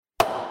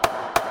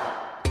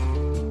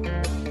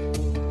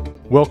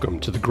Welcome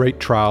to the Great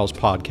Trials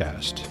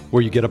Podcast,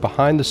 where you get a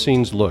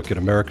behind-the-scenes look at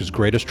America's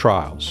greatest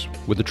trials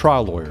with the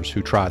trial lawyers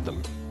who tried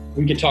them.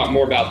 We can talk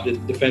more about the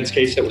defense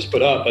case that was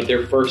put up, but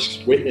their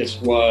first witness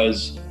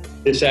was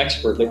this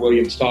expert that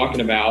William's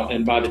talking about.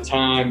 And by the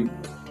time,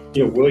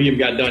 William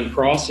got done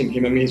crossing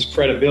him, his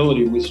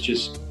credibility was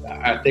just,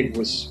 I think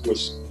was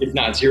if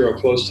not zero,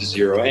 close to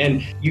zero.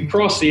 And you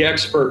cross the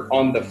expert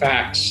on the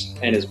facts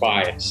and his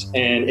bias.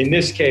 And in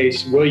this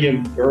case,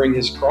 William, during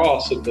his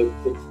cross of the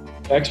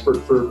expert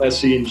for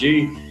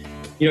SC&G,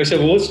 he said,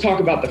 well, let's talk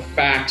about the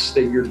facts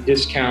that you're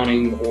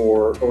discounting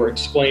or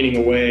explaining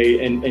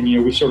away. And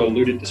we sort of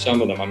alluded to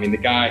some of them. The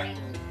guy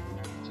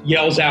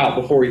yells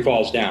out before he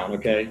falls down,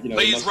 okay?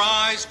 Please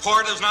rise.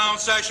 Court is now in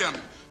session.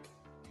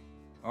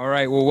 All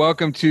right. Well,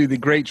 welcome to the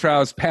Great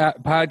Trials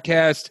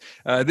Podcast.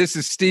 This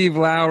is Steve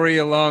Lowry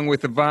along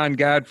with Yvonne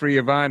Godfrey.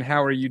 Yvonne,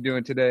 how are you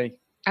doing today?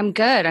 I'm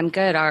good.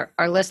 Our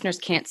listeners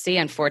can't see,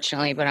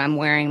 unfortunately, but I'm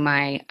wearing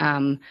my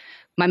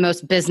my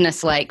most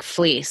business-like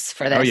fleece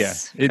for this. Oh yeah,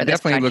 it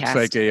definitely looks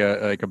like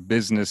a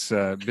business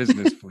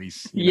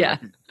fleece. Yeah,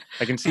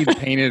 I can see the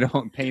painted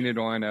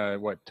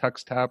on what,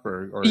 tux top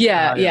or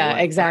yeah,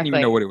 exactly. I don't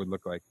even know what it would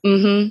look like.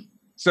 Mm-hmm.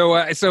 So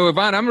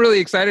Yvonne, I'm really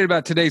excited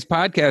about today's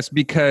podcast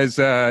because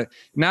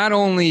not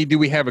only do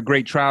we have a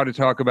great trial to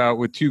talk about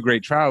with two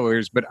great trial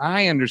lawyers, but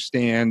I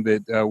understand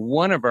that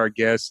one of our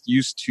guests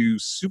used to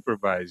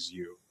supervise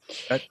you. Is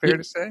that fair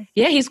to say?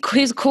 Yeah, he's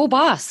a cool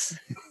boss.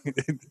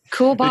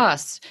 Cool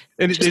boss.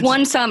 Just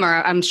one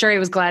summer. I'm sure he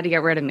was glad to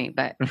get rid of me,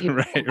 but he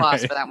was a cool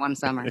boss for that one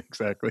summer.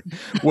 Exactly.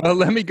 Well,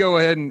 let me go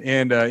ahead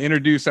and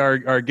introduce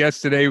our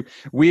guests today.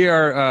 We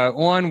are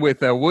on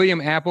with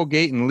William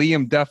Applegate and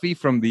Liam Duffy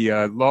from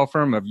the law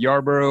firm of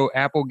Yarborough,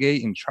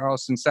 Applegate in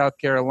Charleston, South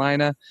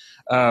Carolina.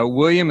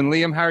 William and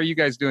Liam, how are you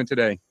guys doing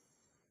today?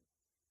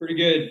 Pretty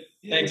good.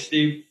 Thanks,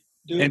 Steve.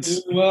 Doing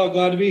well.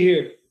 Glad to be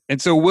here. And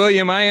so,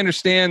 William, I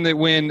understand that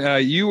when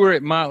you were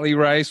at Motley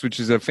Rice, which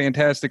is a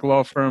fantastic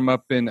law firm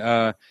up in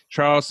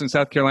Charleston,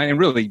 South Carolina, and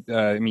really,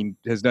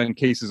 has done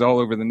cases all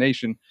over the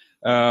nation,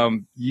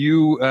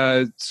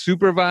 you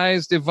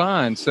supervised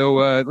Yvonne.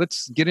 So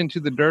let's get into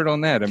the dirt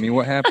on that.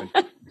 What happened?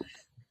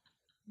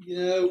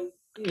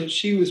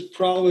 She was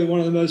probably one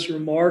of the most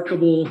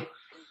remarkable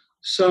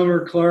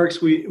summer clerks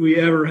we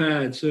ever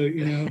had. So,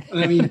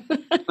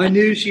 I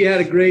knew she had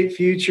a great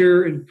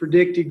future and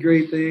predicted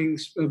great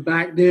things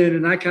back then.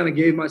 And I kind of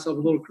gave myself a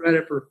little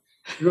credit for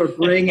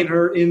bringing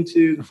her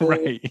into the fold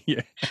and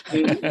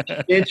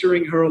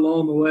mentoring her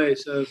along the way.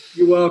 So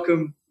you're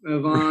welcome,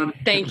 Yvonne.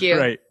 Thank you.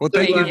 Right. Well,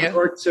 thank you. It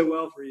worked so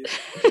well for you.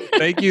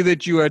 Thank you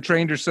that you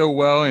trained her so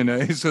well,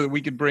 and so that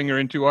we could bring her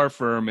into our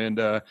firm. And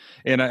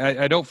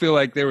I don't feel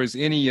like there was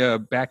any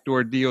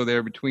backdoor deal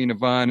there between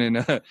Yvonne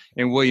and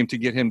William to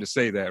get him to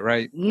say that,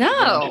 right?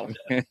 No.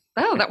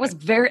 Oh, that was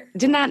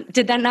did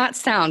that not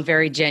sound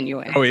very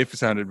genuine? Oh, it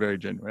sounded very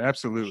genuine.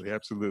 Absolutely.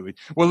 Absolutely.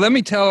 Well, let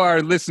me tell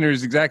our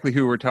listeners exactly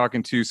who we're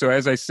talking to. So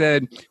as I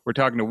said, we're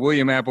talking to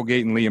William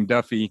Applegate and Liam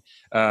Duffy.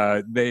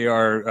 They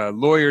are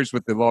lawyers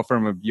with the law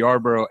firm of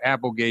Yarborough,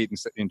 Applegate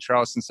in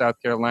Charleston, South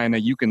Carolina.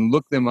 You can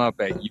look them up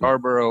at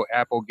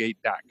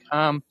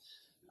yarboroughapplegate.com.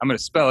 I'm going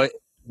to spell it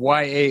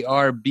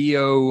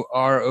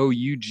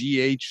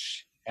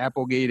YARBOROUGH,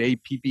 Applegate,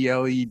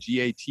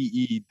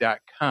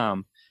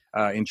 APPLEGATE.com.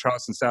 In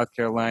Charleston, South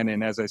Carolina.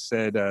 And as I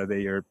said,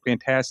 they are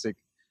fantastic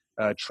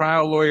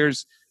trial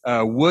lawyers.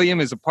 William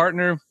is a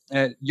partner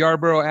at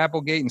Yarborough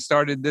Applegate and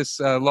started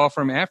this law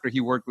firm after he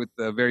worked with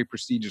the very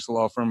prestigious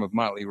law firm of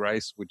Motley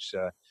Rice, which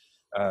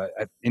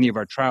any of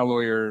our trial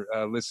lawyer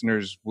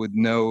listeners would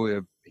know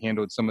have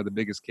handled some of the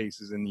biggest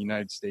cases in the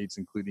United States,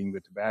 including the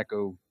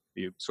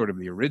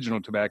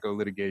original tobacco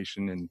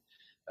litigation and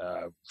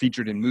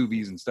featured in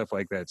movies and stuff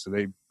like that. So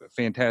they a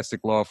fantastic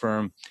law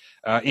firm,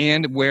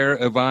 and where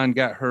Yvonne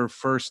got her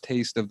first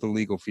taste of the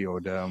legal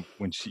field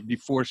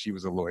before she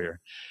was a lawyer.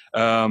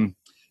 And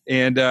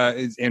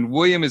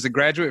William is a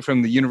graduate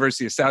from the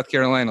University of South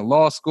Carolina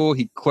Law School.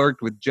 He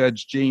clerked with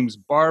Judge James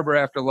Barber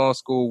after law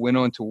school, went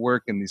on to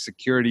work in the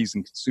Securities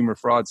and Consumer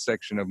Fraud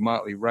section of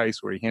Motley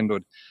Rice, where he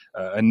handled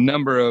a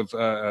number of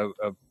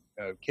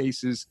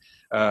cases.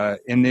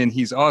 And then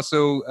he's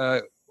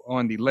also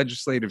on the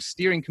Legislative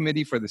Steering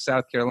Committee for the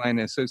South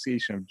Carolina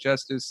Association of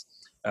Justice.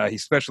 He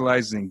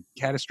specializes in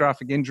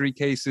catastrophic injury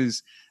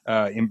cases,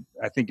 I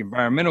think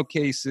environmental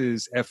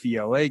cases,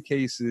 FELA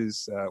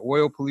cases,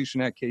 Oil Pollution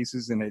Act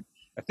cases, and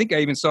I think I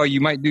even saw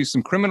you might do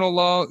some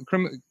criminal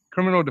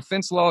criminal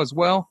defense law as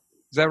well.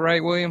 Is that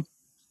right, William?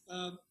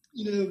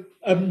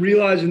 I'm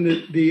realizing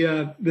that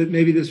that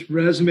maybe this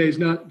resume is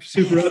not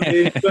super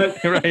updated,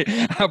 but right,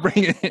 I'll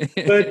bring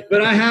it.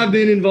 but I have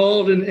been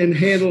involved and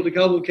handled a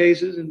couple of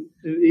cases and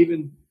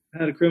even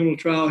had a criminal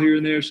trial here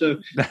and there. So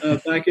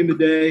back in the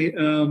day,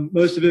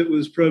 most of it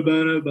was pro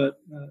bono, but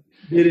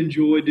did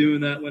enjoy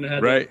doing that when I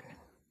had. Right.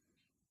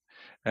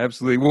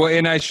 Absolutely. Well,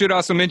 and I should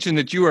also mention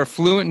that you are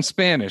fluent in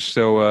Spanish,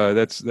 so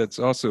that's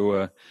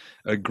also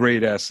a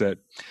great asset.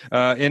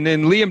 And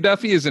then Liam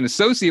Duffy is an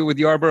associate with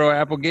Yarborough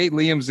Applegate.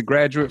 Liam's a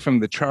graduate from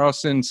the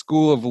Charleston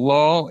School of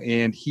Law,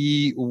 and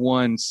he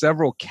won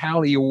several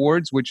Cali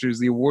Awards, which is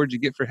the award you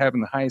get for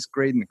having the highest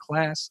grade in the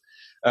class.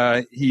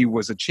 He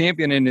was a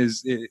champion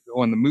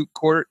on the moot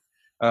court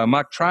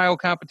mock trial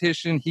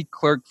competition. He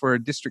clerked for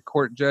a district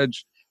court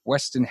judge,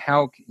 Weston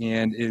Houck,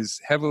 and is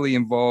heavily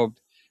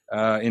involved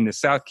in the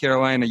South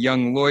Carolina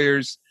Young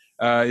Lawyers,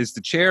 is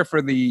the chair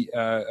for the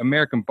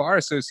American Bar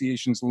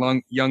Association's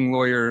Young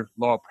Lawyer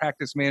Law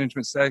Practice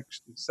Management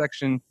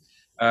section,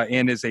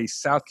 and is a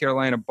South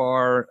Carolina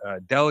Bar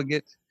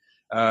delegate,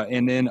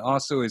 and then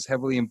also is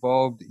heavily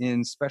involved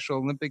in Special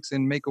Olympics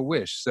and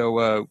Make-A-Wish.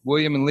 So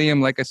William and Liam,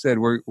 like I said,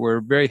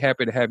 we're very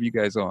happy to have you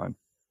guys on.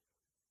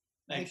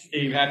 Thanks,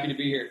 Steve. Happy to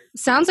be here.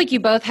 Sounds like you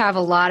both have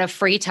a lot of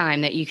free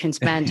time that you can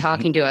spend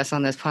talking to us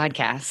on this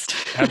podcast.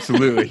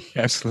 Absolutely.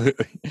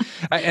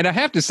 And I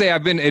have to say,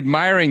 I've been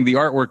admiring the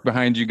artwork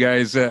behind you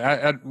guys.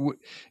 I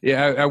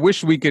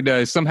wish we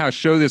could somehow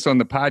show this on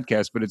the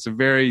podcast, but it's a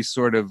very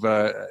sort of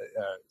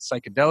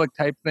psychedelic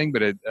type thing.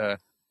 But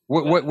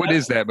what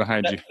is that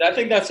behind you? I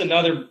think that's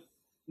another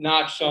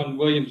notch on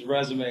William's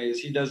resume. Is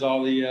he does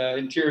all the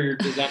interior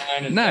design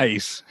and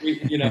nice,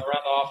 around the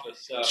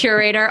office.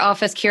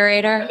 Office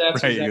curator.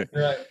 That's right.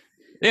 Exactly right.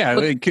 Yeah,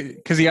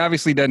 because he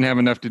obviously doesn't have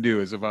enough to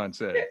do, as Yvonne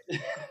said.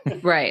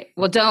 Right.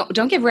 Well,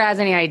 don't give Raz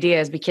any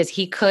ideas, because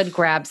he could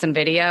grab some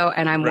video,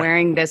 and I'm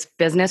wearing this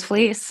business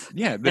fleece.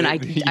 Yeah, and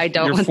I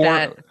don't want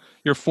that.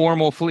 Your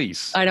formal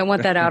fleece. I don't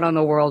want that out on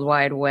the World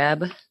Wide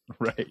Web.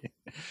 Right.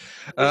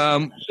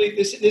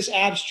 This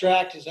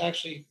abstract is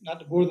actually, not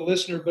to bore the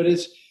listener, but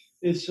it's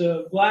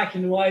black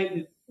and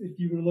white. If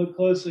you were to look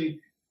closely,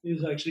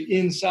 is actually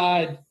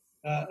inside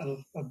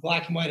of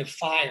black and white of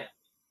fire.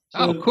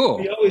 So cool.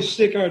 We always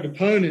stick our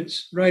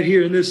deponents right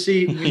here in this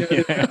seat. And we know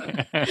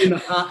in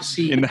the hot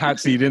seat. In the hot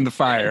seat, in the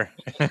fire.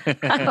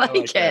 I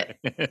like it.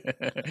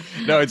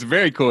 No, it's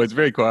very cool. It's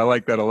very cool. I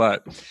like that a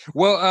lot.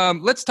 Well,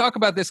 let's talk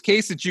about this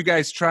case that you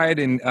guys tried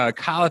in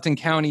Colleton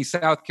County,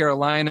 South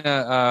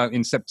Carolina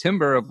in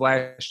September of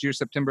last year,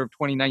 September of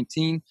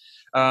 2019.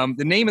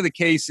 The name of the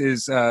case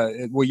is,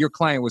 your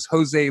client was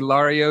Jose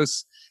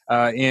Larios,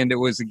 and it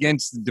was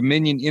against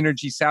Dominion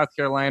Energy South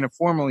Carolina,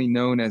 formerly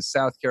known as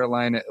South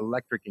Carolina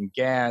Electric and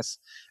Gas.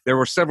 There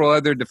were several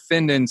other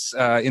defendants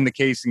in the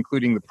case,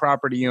 including the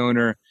property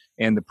owner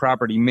and the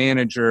property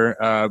manager.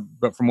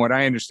 But from what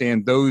I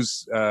understand,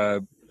 those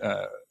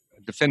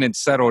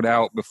defendants settled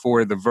out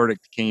before the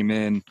verdict came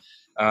in.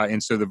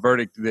 And so the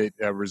verdict that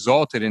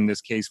resulted in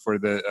this case for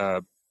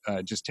the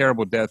just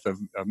terrible death of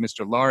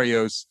Mr.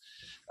 Larios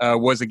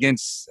was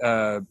against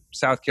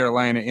South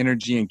Carolina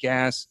Energy and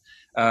Gas.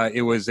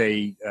 It was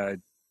a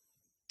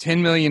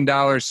 $10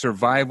 million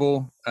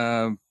survival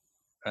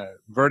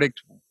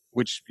verdict,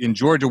 which in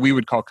Georgia we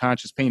would call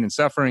conscious pain and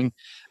suffering,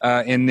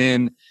 and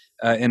then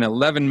an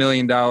 $11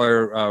 million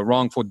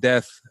wrongful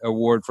death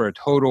award for a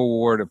total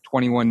award of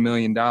 $21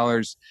 million,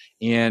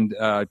 and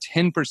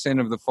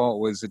 10% of the fault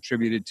was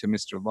attributed to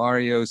Mr.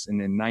 Larios,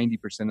 and then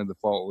 90% of the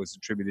fault was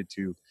attributed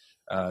to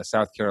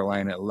South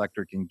Carolina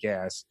Electric and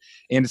Gas.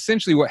 And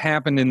essentially what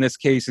happened in this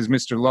case is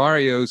Mr.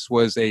 Larios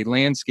was a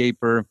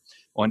landscaper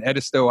on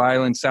Edisto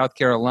Island, South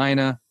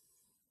Carolina.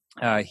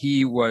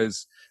 He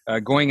was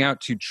going out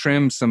to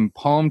trim some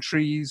palm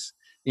trees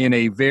in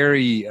a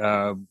very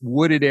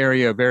wooded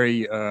area,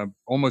 very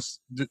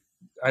almost,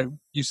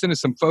 you sent us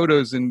some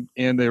photos and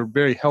they're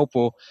very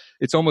helpful.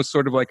 It's almost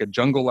sort of like a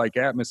jungle-like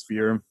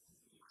atmosphere.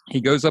 He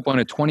goes up on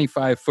a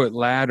 25-foot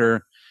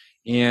ladder,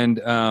 and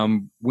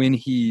when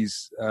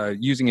he's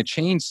using a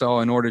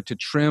chainsaw in order to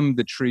trim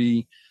the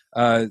tree,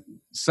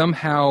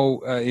 somehow,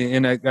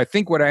 and I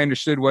think what I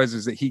understood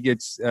is that he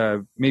gets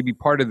maybe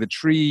part of the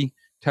tree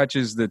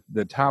touches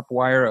the top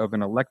wire of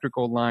an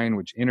electrical line,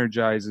 which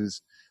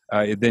energizes.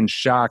 It then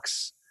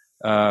shocks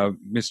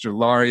Mr.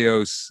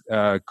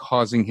 Larios,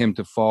 causing him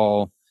to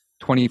fall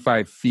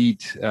 25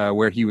 feet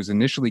where he was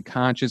initially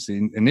conscious,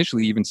 and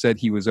initially even said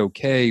he was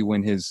okay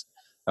when his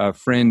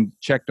friend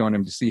checked on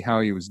him to see how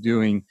he was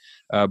doing,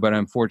 but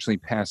unfortunately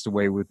passed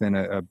away within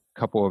a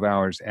couple of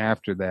hours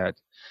after that.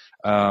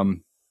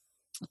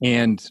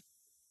 And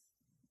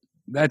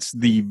that's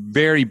the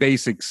very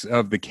basics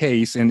of the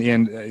case.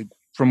 And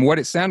from what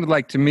it sounded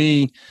like to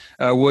me,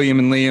 William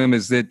and Liam,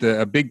 is that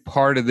a big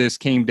part of this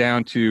came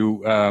down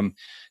to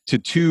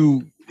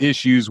two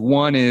issues.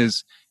 One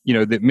is,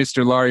 that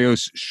Mr.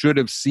 Larios should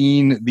have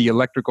seen the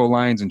electrical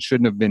lines and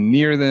shouldn't have been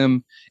near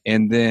them.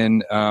 And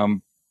then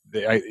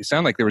it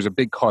sounded like there was a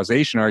big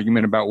causation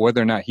argument about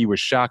whether or not he was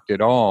shocked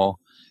at all.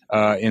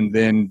 And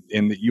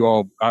that you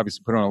all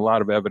obviously put on a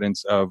lot of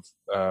evidence of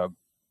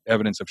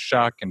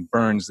shock and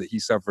burns that he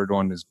suffered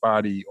on his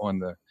body, on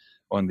the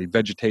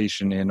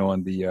vegetation, and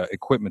on the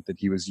equipment that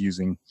he was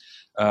using.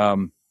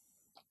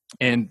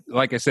 And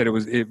like I said,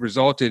 it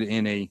resulted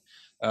in a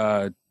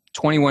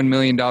 $21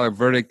 million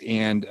verdict,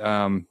 and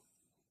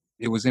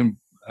it was in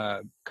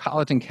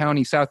Colleton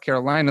County, South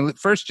Carolina.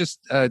 First, just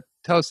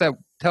tell us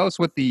tell us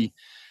what the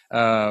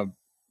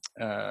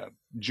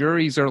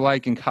juries are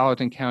like in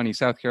Colleton County,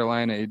 South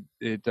Carolina.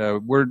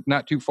 We're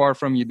not too far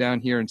from you down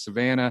here in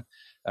Savannah,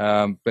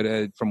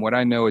 but from what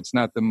I know, it's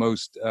not the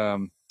most.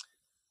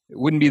 It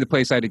wouldn't be the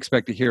place I'd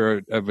expect to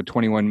hear of a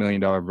 $21 million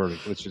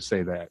verdict. Let's just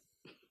say that.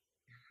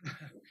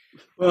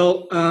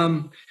 Well,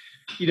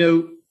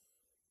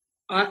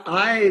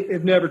 I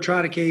have never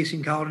tried a case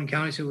in Colleton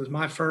County, so it was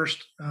my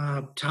first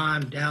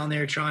time down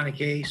there trying a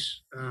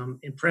case.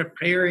 In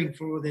preparing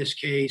for this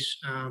case,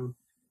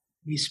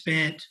 we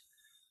spent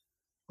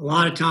a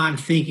lot of time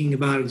thinking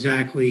about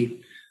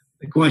exactly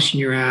the question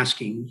you're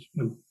asking,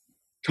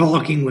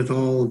 talking with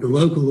all the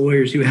local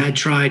lawyers who had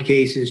tried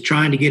cases,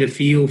 trying to get a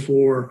feel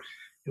for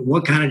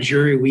what kind of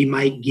jury we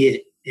might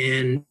get.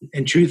 And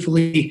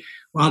truthfully,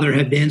 while there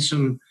have been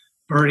some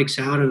verdicts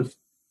out of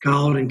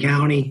Colleton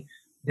County,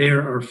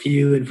 there are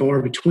few and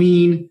far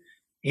between.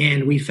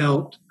 And we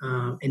felt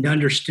and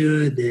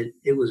understood that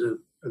it was a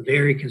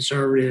very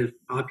conservative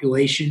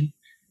population.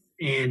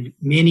 And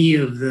many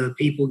of the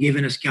people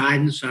giving us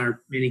guidance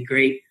are many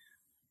great,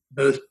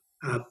 both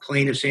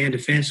plaintiffs and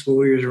defense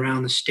lawyers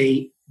around the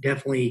state,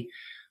 definitely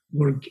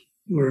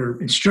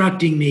were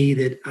instructing me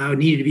that I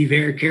needed to be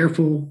very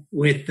careful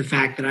with the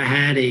fact that I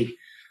had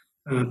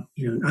an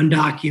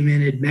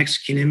undocumented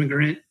Mexican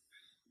immigrant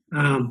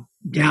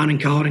down in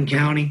Colleton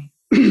County,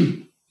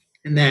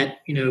 and that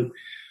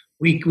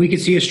we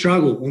could see a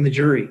struggle on the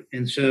jury.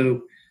 And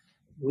so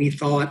we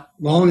thought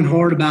long and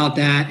hard about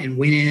that and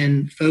went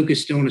in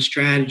focused on a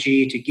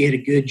strategy to get a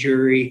good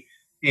jury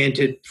and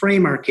to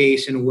frame our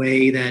case in a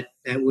way that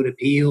would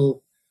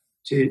appeal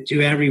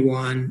to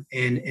everyone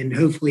and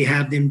hopefully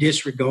have them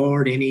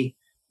disregard any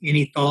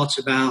thoughts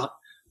about,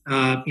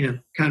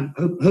 kind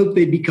of hope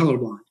they'd be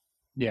colorblind.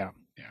 Yeah.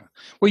 Yeah.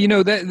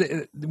 Well,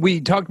 that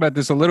we talked about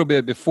this a little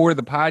bit before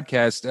the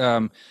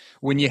podcast.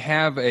 When you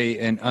have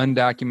an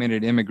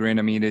undocumented immigrant,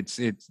 I mean,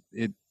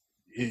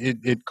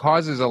 it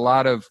causes a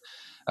lot of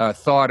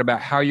thought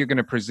about how you're going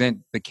to present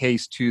the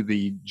case to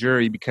the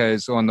jury,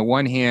 because on the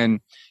one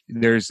hand,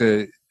 there's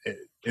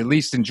at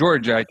least in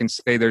Georgia, I can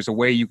say there's a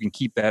way you can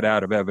keep that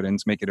out of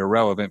evidence, make it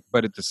irrelevant.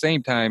 But at the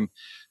same time,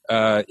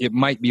 it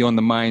might be on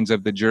the minds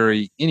of the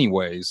jury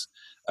anyways.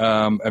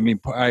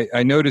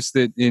 I noticed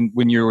that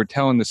when you were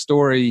telling the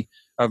story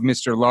of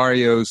Mr.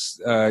 Larios,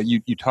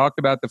 you talked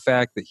about the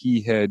fact that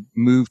he had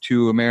moved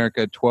to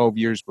America 12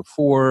 years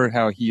before,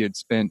 how he had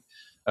spent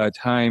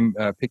time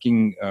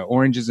picking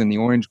oranges in the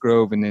orange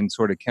grove, and then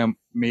sort of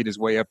made his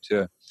way up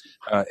to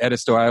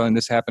Edisto Island.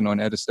 This happened on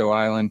Edisto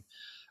Island.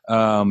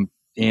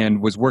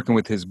 And was working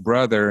with his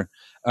brother,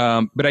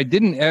 but I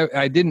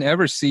didn't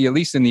ever see, at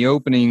least in the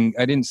opening,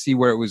 I didn't see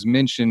where it was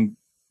mentioned,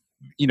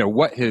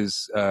 what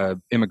his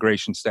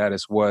immigration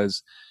status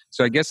was.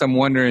 So I guess I'm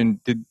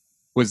wondering,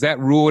 was that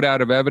ruled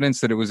out of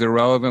evidence that it was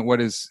irrelevant what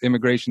his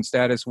immigration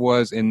status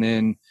was, and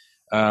then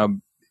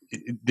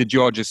did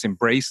you all just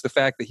embrace the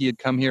fact that he had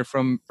come here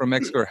from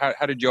Mexico, or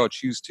how did you all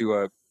choose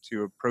to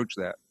approach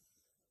that?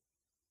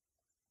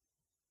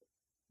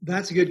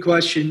 That's a good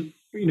question.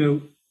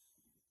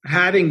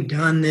 Having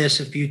done this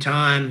a few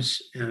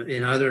times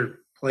in other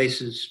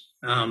places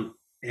and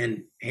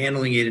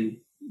handling it in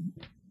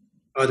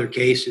other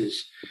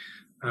cases,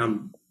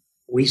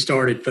 we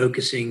started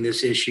focusing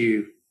this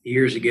issue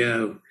years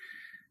ago.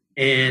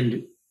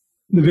 And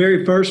the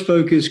very first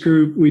focus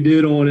group we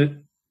did on it,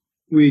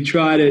 we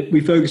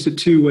focused it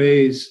two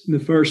ways. The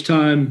first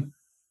time,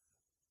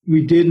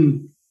 we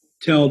didn't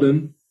tell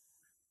them,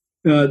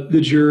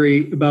 the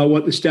jury, about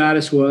what the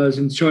status was,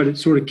 and sort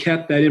of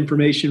kept that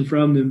information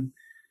from them.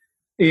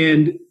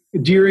 And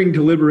during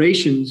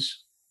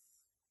deliberations,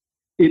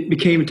 it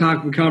became a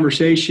topic of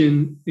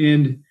conversation,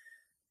 and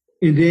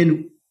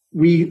then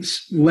we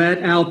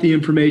let out the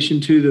information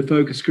to the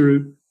focus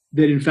group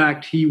that in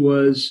fact he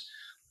was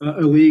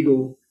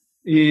illegal,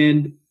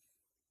 and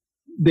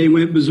they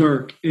went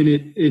berserk,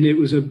 and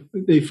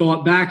they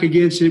fought back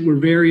against it. Were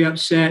very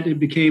upset. It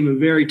became a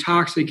very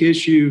toxic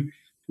issue,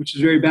 which is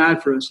very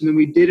bad for us. And then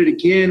we did it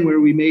again, where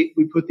we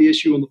put the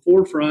issue on the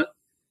forefront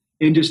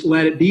and just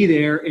let it be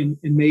there, and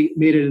made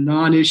it a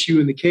non-issue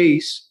in the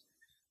case,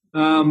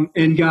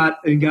 and got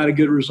a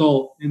good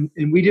result.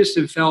 And we just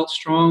have felt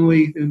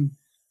strongly. And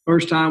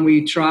first time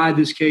we tried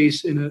this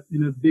case in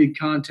a big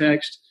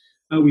context,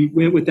 we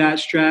went with that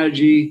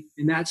strategy,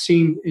 and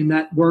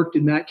that worked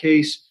in that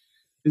case.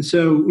 And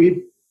so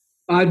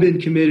I've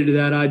been committed to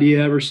that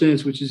idea ever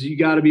since, which is you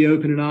got to be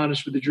open and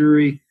honest with the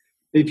jury.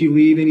 If you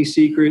leave any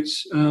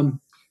secrets,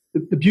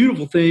 the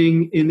beautiful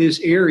thing in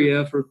this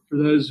area for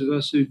those of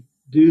us who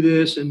do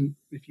this, and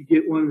if you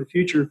get one in the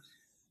future,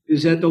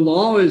 is that the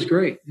law is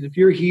great. And if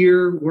you're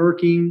here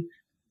working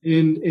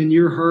and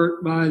you're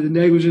hurt by the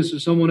negligence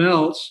of someone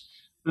else,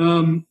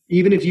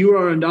 even if you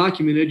are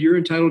undocumented, you're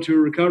entitled to a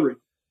recovery.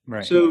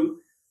 Right. So,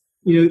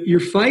 your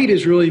fight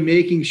is really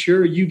making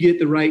sure you get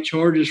the right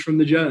charges from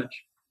the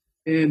judge.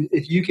 And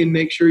if you can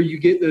make sure you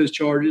get those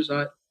charges,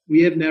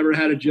 we have never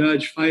had a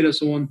judge fight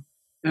us on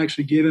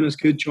actually giving us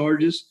good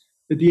charges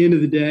at the end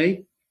of the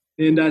day.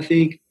 And I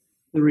think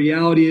the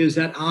reality is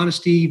that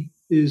honesty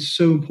is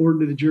so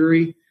important to the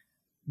jury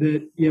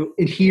that,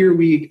 and here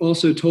we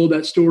also told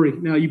that story.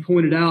 Now, you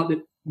pointed out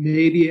that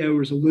maybe there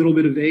was a little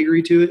bit of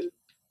vagary to it.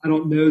 I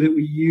don't know that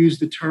we use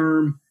the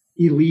term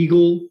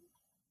illegal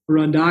or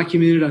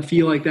undocumented. I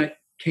feel like that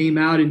came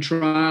out in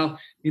trial,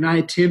 and I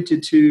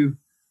attempted to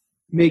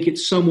make it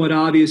somewhat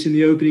obvious in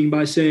the opening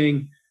by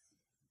saying,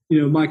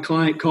 my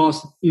client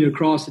crossed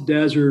the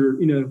desert,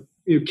 or,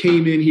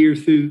 came in here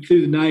through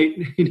the night,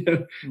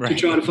 to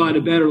try to find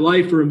a better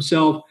life for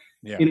himself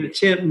in an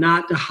attempt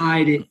not to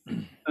hide it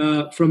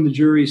from the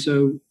jury.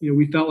 So,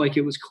 we felt like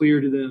it was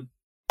clear to them.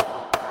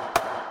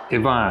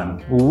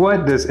 Yvonne,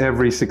 what does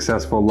every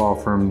successful law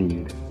firm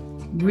need?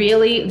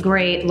 Really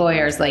great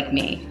lawyers like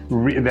me.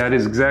 That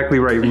is exactly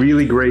right.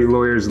 Really great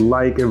lawyers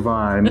like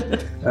Yvonne.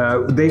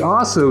 They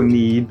also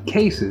need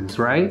cases,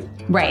 right?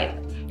 Right.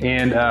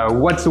 And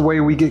what's the way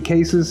we get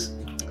cases?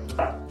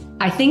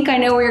 I think I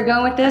know where you're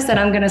going with this, and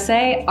I'm going to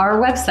say our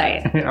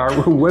website. Our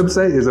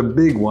website is a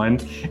big one,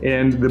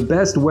 and the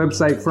best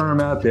website firm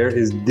out there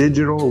is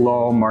Digital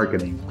Law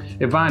Marketing.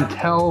 Yvonne,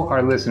 tell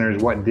our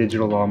listeners what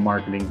Digital Law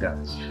Marketing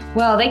does.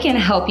 Well, they can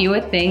help you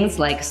with things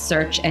like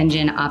search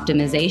engine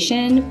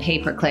optimization,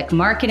 pay-per-click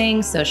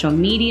marketing, social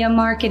media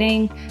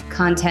marketing,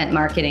 content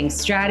marketing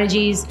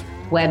strategies,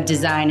 web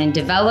design and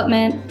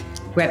development,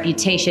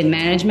 reputation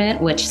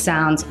management, which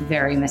sounds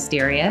very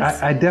mysterious.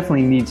 I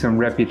definitely need some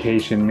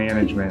reputation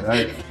management.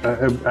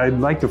 I'd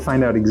like to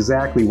find out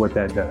exactly what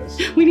that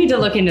does. We need to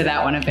look into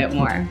that one a bit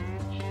more.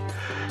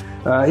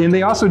 And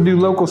they also do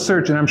local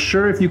search. And I'm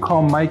sure if you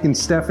call Mike and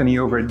Stephanie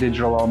over at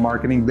Digital Law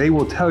Marketing, they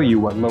will tell you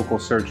what local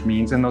search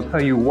means, and they'll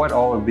tell you what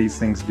all of these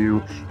things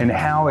do and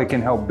how it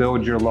can help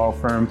build your law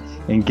firm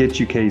and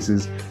get you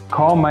cases.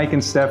 Call Mike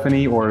and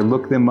Stephanie or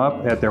look them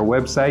up at their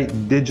website,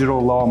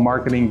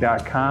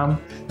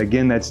 digitallawmarketing.com.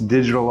 Again, that's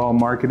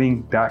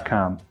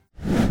digitallawmarketing.com.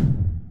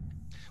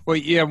 Well,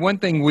 yeah, one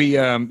thing we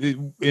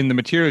in the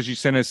materials you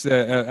sent us,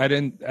 I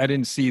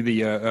didn't see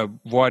the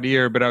voir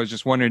dire, but I was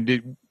just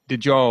wondering,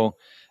 did y'all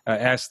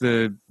ask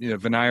the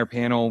veneer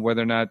panel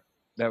whether or not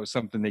that was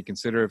something they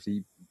consider if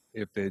he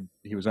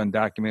was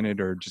undocumented,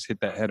 or just hit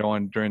that head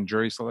on during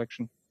jury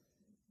selection?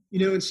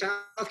 In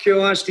South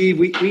Carolina, Steve,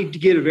 we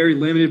get a very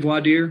limited voir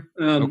dire.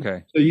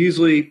 Okay. So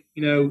usually,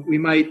 we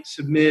might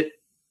submit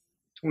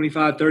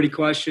 25, 30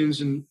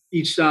 questions on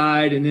each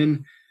side, and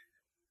then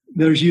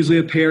there's usually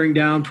a paring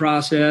down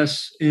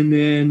process. And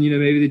then,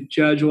 maybe the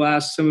judge will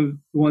ask some of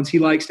the ones he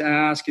likes to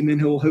ask, and then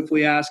he'll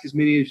hopefully ask as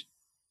many as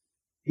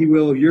he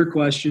will of your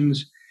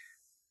questions.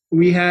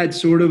 We had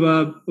sort of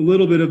a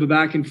little bit of a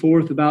back and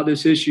forth about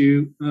this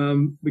issue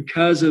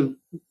because of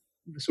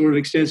the sort of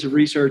extensive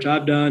research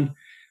I've done.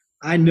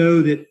 I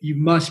know that you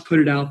must put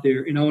it out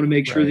there, and I want to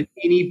make sure that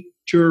any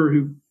juror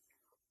who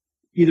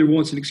either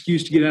wants an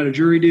excuse to get out of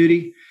jury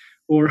duty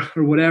or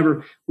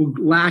whatever will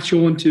latch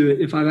on to it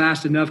if I've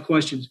asked enough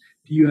questions.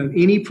 Do you have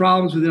any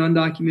problems with an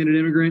undocumented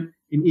immigrant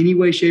in any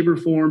way, shape, or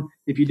form?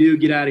 If you do,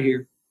 get out of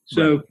here.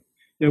 So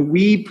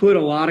we put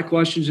a lot of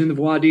questions in the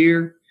voir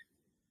dire.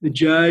 The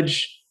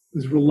judge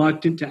was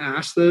reluctant to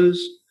ask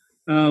those,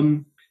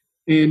 and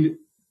it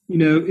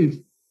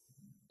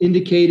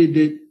indicated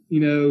that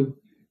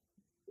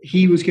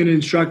he was going to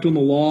instruct on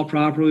the law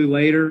properly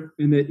later,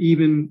 and that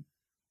even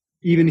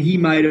he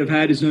might have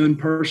had his own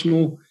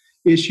personal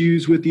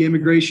issues with the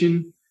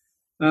immigration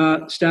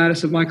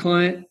status of my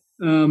client,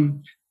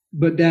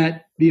 but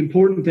that the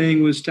important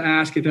thing was to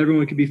ask if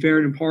everyone could be fair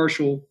and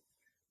impartial,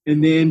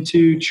 and then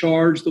to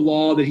charge the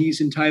law that he's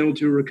entitled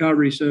to a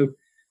recovery. So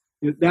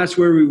that's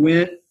where we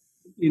went.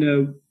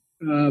 And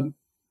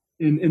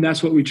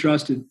that's what we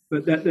trusted.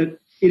 But that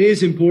it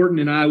is important,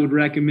 and I would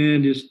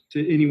recommend just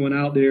to anyone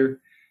out there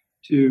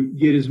to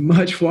get as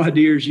much voir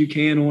dire as you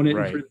can on it.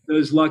 Right. And for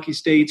those lucky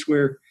states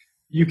where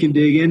you can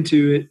dig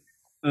into it,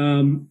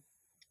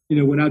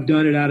 when I've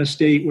done it out of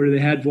state where they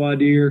had voir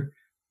dire,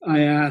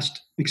 I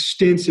asked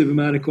extensive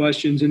amount of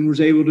questions and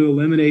was able to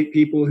eliminate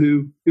people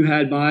who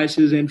had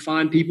biases and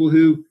find people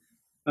who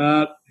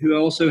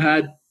also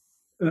had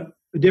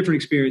a different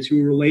experience,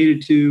 who were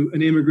related to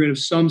an immigrant of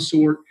some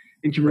sort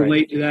and can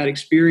relate to that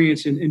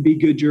experience and be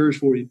good jurors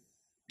for you.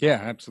 Yeah,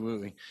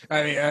 absolutely.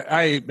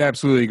 I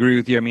absolutely agree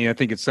with you. I mean, I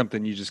think it's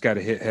something you just got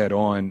to hit head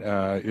on,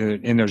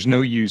 and there's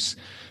no use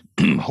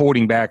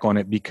holding back on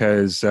it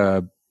because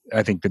I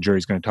think the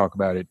jury's going to talk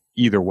about it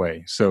either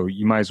way. So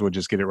you might as well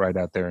just get it right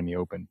out there in the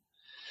open.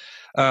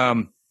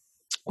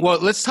 Well,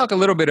 let's talk a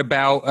little bit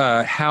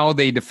about how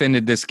they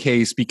defended this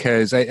case,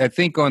 because I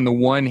think on the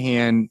one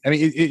hand, I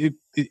mean,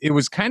 it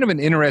was kind of an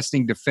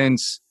interesting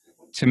defense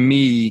to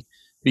me,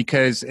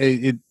 because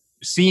it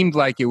seemed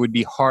like it would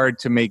be hard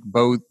to make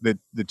both the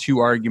two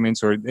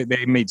arguments, or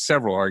they made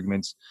several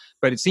arguments,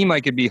 but it seemed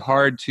like it'd be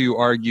hard to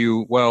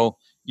argue, well,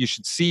 you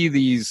should see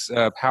these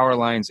power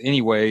lines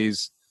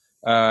anyways,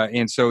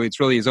 and so it's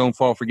really his own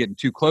fault for getting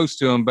too close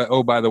to him, but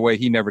oh, by the way,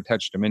 he never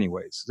touched him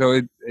anyways. So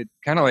it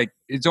kind of like,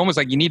 it's almost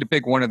like you need to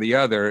pick one or the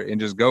other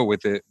and just go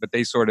with it, but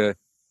they sort of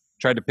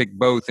tried to pick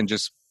both and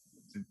just,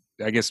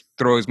 I guess,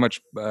 throw as much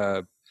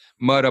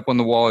mud up on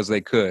the wall as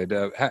they could.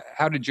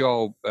 How did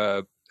y'all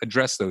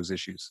address those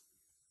issues?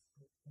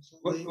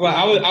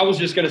 Well, I was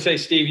just going to say,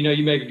 Steve,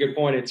 you make a good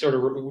point. It's sort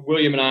of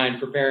William and I, in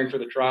preparing for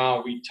the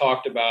trial, we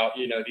talked about,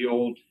 the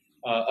old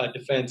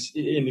defense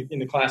in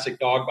the classic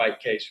dog bite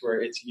case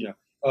where it's,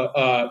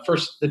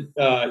 first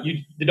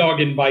the dog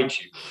didn't bite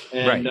you.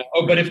 And, right.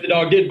 But if the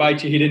dog did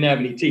bite you, he didn't have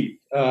any teeth.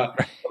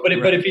 But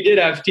if he did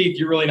have teeth,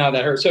 you're really not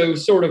that hurt. So it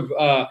was sort of,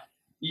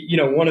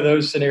 one of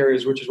those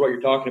scenarios, which is what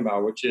you're talking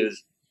about, which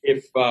is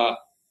if,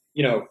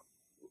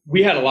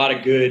 we had a lot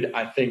of good,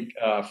 I think,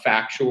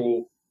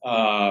 factual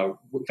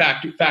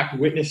fact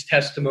witness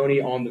testimony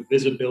on the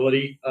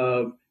visibility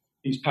of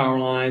these power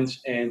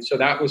lines. And so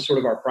that was sort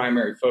of our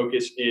primary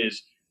focus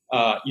is,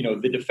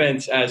 the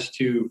defense as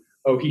to,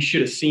 he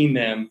should have seen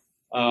them,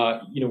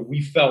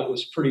 we felt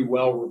was pretty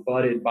well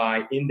rebutted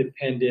by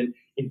independent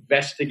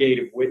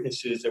investigative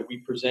witnesses that we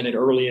presented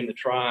early in the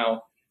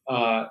trial,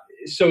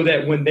 so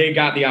that when they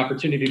got the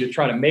opportunity to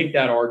try to make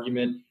that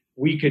argument,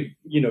 we could,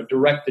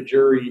 direct the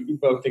jury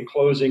both in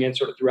closing and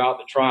sort of throughout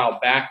the trial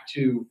back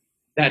to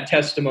that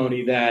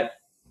testimony that,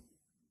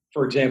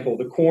 for example,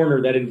 the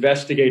coroner that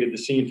investigated the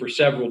scene for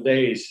several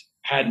days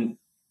hadn't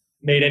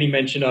made any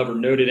mention of or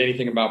noted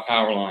anything about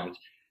power lines.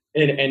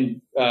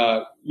 And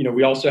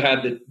we also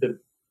had the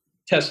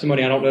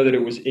testimony. I don't know that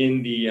it was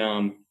in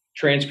the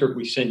transcript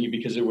we sent you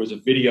because there was a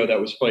video that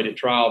was played at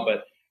trial,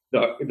 but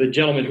the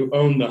gentleman who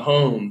owned the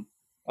home,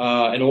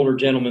 an older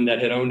gentleman that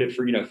had owned it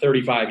for,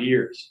 35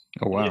 years.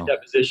 Oh, wow. In his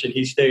deposition,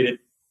 he stated,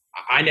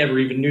 I never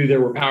even knew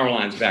there were power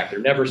lines back there.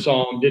 Never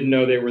saw them, didn't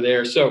know they were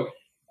there. So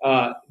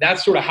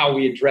that's sort of how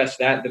we addressed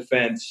that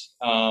defense.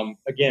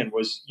 Again,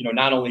 was,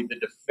 not only the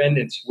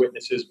defendant's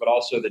witnesses, but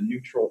also the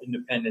neutral,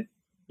 independent,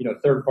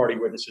 third-party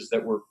witnesses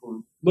that were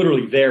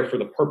literally there for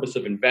the purpose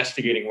of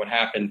investigating what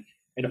happened.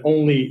 And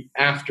only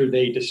after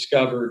they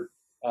discovered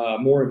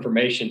more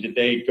information did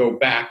they go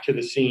back to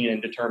the scene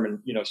and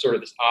determine, sort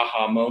of this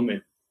aha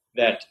moment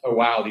that, oh,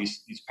 wow,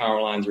 these power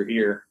lines are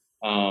here.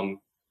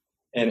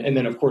 And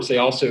then, of course, they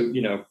also,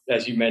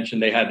 as you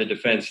mentioned, they had the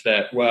defense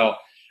that, well,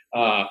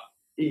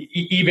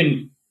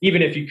 even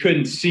if you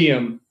couldn't see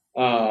them,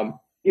 I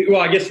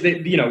guess,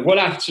 what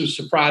I was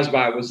surprised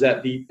by was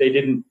that they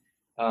didn't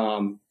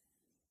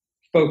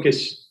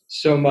focus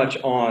so much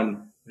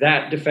on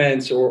that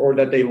defense or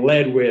that they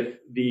led with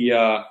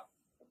the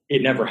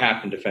it never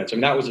happened defense. I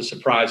mean, that was a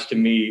surprise to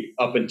me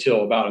up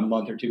until about a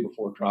month or two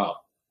before trial.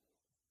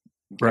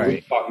 Right.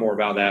 We can talk more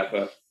about that,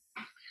 but.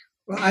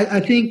 Well, I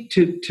think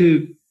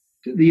to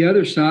the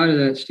other side of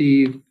that,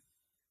 Steve,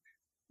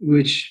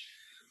 which,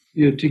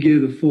 to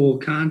give the full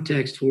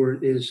context for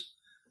it, is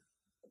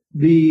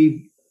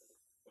the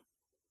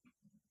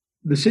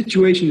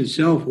situation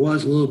itself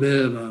was a little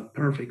bit of a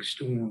perfect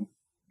storm.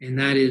 And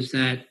that is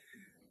that,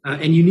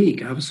 and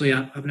unique. Obviously,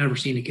 I've never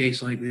seen a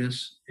case like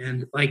this,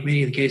 and like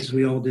many of the cases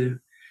we all do.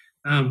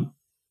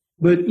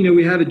 But,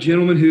 we have a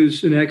gentleman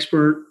who's an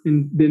expert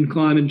and been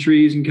climbing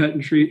trees and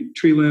cutting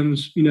tree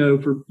limbs,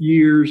 for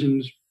years,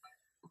 and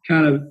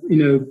kind of,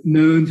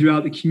 known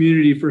throughout the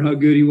community for how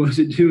good he was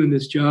at doing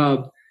this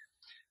job.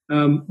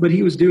 But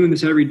he was doing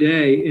this every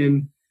day.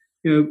 And,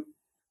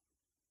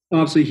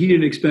 obviously he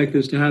didn't expect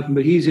this to happen,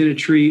 but he's in a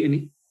tree,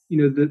 and,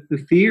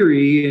 the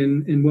theory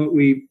and what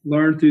we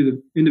learned through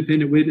the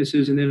independent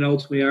witnesses and then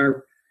ultimately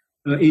our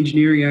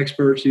engineering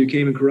experts who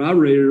came and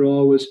corroborated it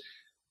all was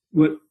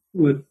what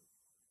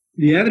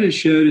the evidence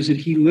showed is that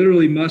he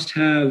literally must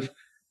have,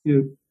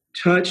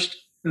 touched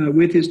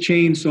with his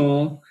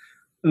chainsaw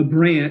a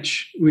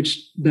branch,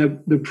 which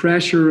the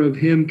pressure of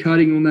him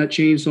cutting on that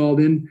chainsaw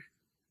then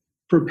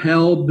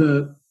propelled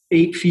the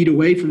 8 feet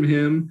away from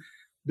him,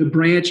 the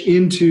branch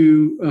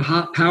into a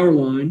hot power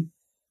line,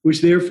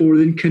 which therefore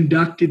then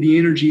conducted the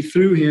energy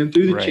through him,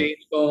 through the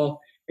chainsaw,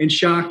 and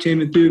shocked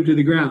him and threw him to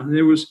the ground. And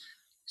there was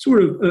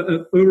sort of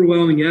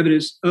overwhelming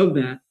evidence of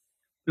that.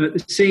 At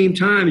the same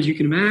time, as you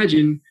can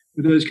imagine,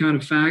 with those kind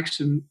of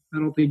facts, and I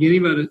don't think any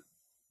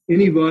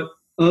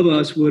of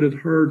us would have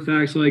heard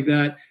facts like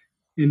that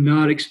and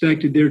not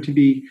expected there to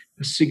be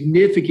a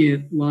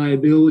significant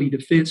liability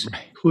defense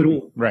put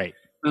on. Right.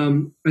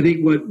 I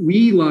think what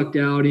we lucked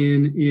out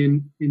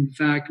in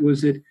fact,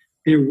 was that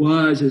there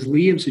was, as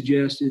Liam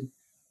suggested,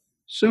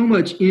 so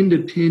much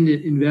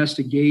independent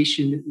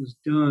investigation that was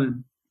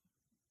done.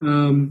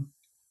 And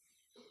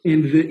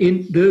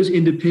those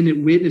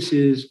independent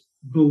witnesses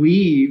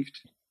believed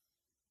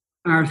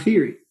our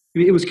theory. I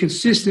mean, it was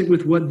consistent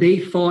with what they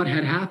thought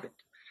had happened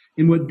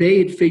and what they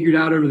had figured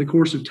out over the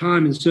course of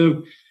time. And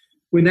so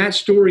when that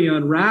story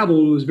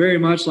unraveled, it was very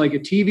much like a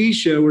TV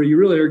show where you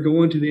really are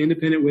going to the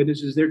independent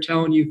witnesses. They're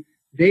telling you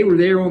they were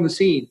there on the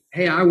scene.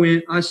 Hey, I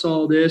went, I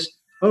saw this.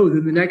 Oh,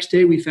 then the next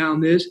day we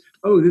found this.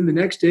 Oh, then the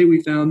next day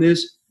we found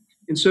this.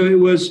 And so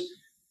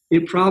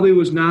it probably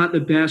was not the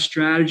best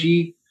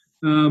strategy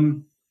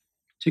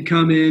to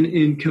come in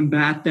and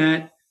combat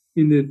that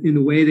in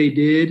the way they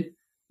did.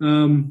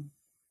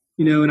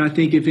 And I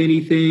think if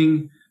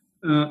anything,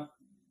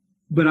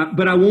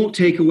 but I won't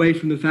take away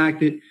from the fact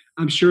that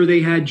I'm sure they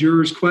had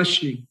jurors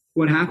questioning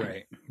what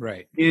happened.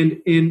 Right.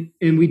 And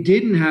we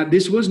didn't have,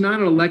 this was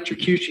not an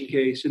electrocution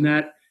case. And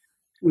that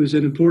was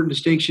an important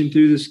distinction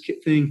through this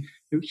thing.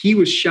 he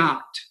was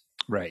shocked.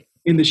 Right.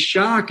 And the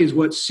shock is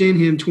what sent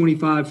him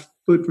 25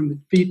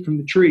 feet from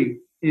the tree.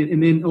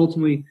 And then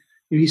ultimately,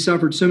 he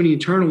suffered so many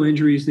internal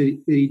injuries that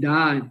he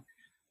died.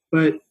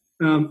 But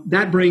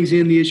that brings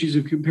in the issues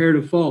of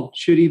comparative fault.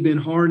 Should he have been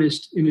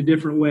harnessed in a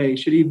different way?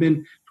 Should he have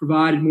been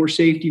provided more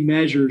safety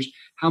measures?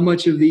 How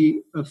much of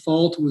the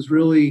fault was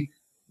really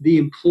the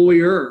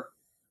employer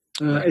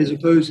as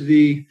opposed to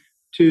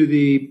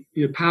the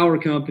power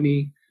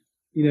company?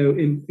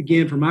 And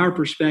again, from our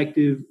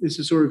perspective, this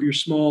is sort of your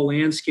small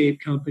landscape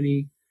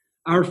company.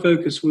 Our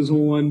focus was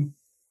on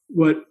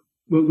what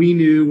we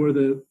knew were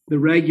the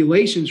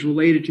regulations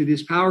related to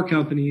these power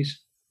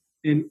companies.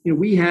 And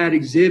we had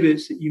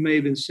exhibits that you may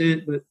have been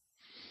sent, but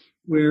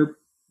where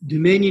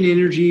Dominion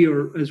Energy,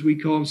 or as we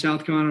call them,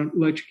 South Carolina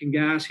Electric and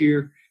Gas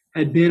here,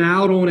 had been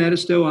out on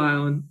Edisto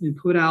Island and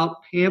put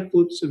out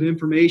pamphlets of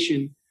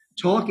information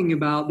talking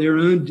about their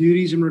own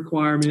duties and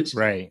requirements.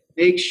 Right.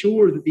 Make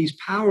sure that these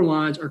power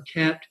lines are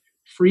kept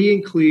free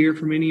and clear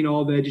from any and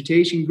all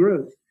vegetation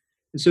growth.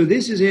 And so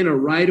this is in a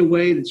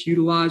right-of-way that's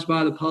utilized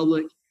by the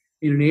public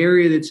in an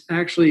area that's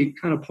actually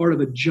kind of part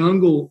of a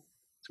jungle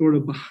sort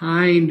of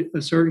behind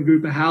a certain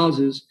group of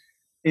houses.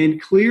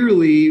 And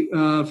clearly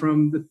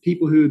from the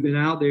people who had been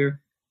out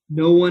there,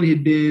 no one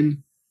had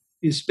been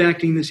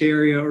inspecting this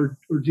area or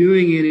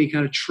doing any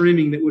kind of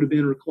trimming that would have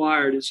been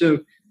required. And so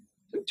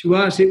to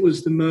us, it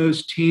was the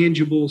most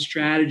tangible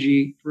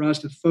strategy for us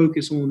to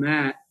focus on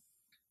that.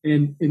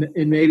 And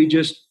maybe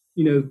just,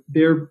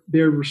 their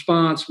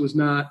response was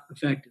not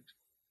effective.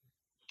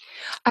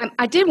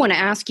 I did want to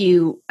ask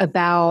you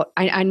about,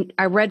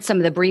 I read some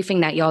of the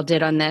briefing that y'all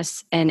did on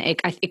this, and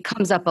it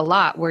comes up a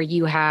lot where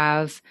you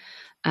have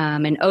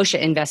an OSHA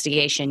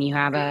investigation. You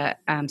have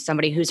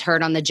somebody who's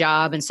hurt on the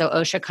job, and so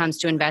OSHA comes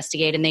to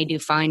investigate, and they do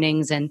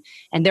findings, and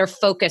they're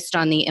focused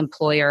on the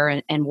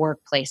employer and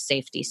workplace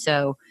safety.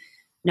 So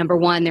number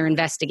one, their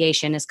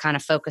investigation is kind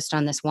of focused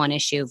on this one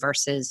issue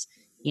versus,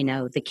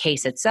 the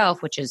case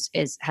itself, which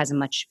has a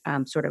much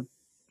sort of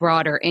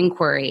broader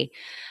inquiry.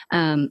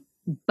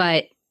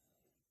 But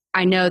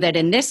I know that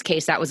in this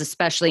case, that was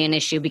especially an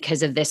issue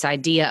because of this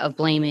idea of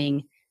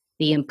blaming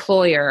the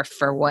employer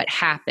for what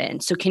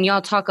happened. So can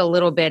y'all talk a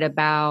little bit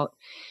about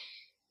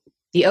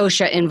the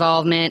OSHA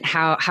involvement,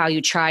 how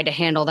you tried to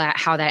handle that,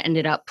 how that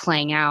ended up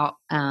playing out,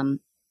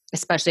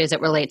 especially as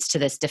it relates to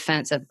this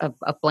defense of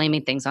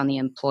blaming things on the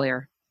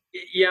employer?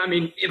 Yeah,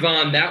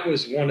 Yvonne, that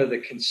was one of the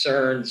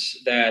concerns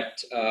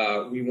that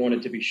we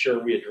wanted to be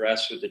sure we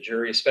addressed with the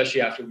jury,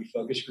 especially after we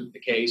focus grouped the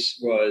case,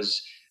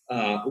 was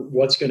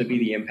what's going to be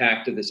the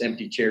impact of this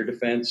empty chair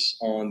defense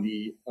on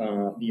the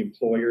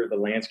employer, the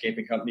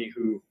landscaping company,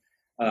 who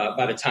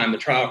by the time the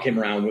trial came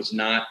around was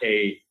not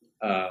a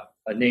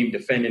named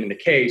defendant in the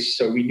case.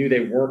 So we knew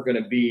they weren't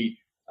going to be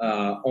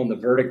on the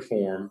verdict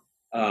form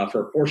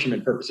for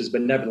apportionment purposes,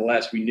 but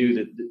nevertheless, we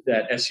knew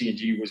that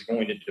SC&G was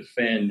going to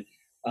defend,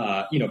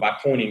 by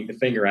pointing the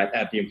finger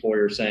at the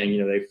employer,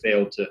 saying, they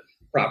failed to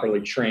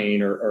properly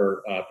train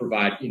or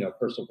provide,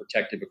 personal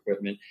protective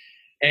equipment.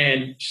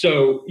 And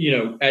so,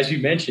 as you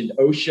mentioned,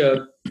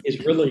 OSHA is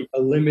really a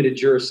limited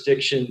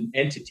jurisdiction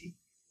entity.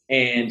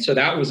 And so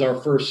that was our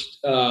first,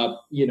 that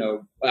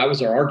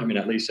was our argument,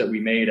 at least, that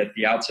we made at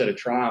the outset of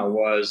trial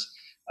was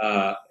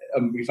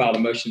we filed a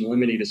motion in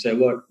limine to say,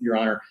 look, Your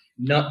Honor,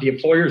 the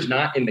employer is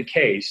not in the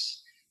case.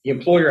 The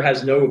employer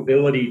has no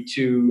ability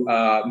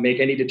to make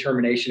any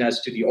determination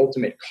as to the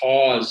ultimate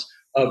cause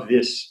of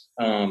this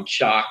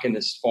shock and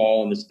this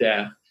fall and this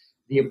death.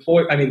 The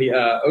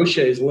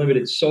OSHA is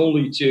limited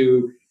solely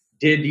to,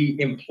 did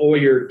the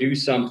employer do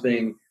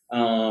something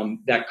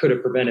that could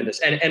have prevented this?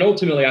 And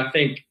ultimately, I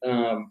think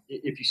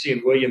if you see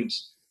in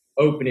Williams'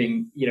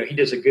 opening, he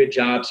does a good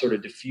job sort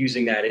of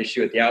diffusing that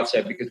issue at the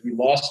outset, because we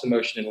lost the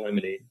motion in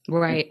limine.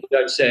 Right. The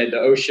judge said the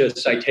OSHA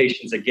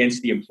citations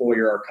against the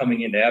employer are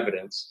coming into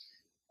evidence.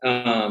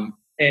 And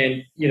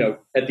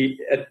at the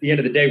end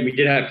of the day, we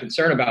did have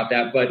concern about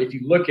that. But if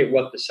you look at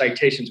what the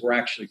citations were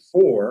actually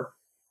for,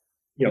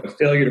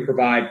 failure to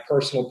provide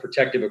personal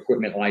protective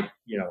equipment like,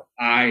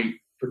 eye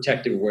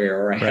protective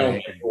wear or a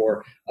helmet,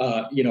 or,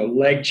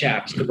 leg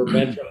chaps to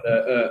prevent from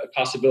the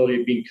possibility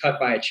of being cut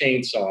by a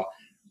chainsaw,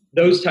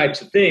 those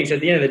types of things.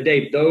 At the end of the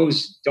day,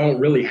 those don't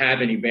really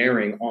have any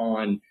bearing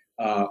on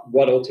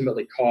what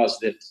ultimately caused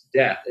this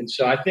death. And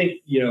so I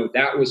think,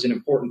 that was an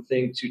important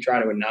thing to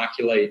try to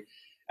inoculate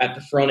at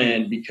the front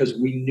end, because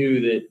we knew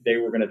that they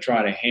were going to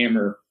try to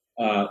hammer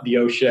the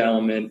OSHA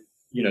element,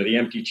 the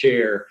empty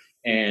chair.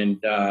 And,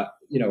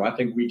 I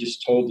think we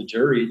just told the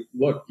jury,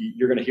 look,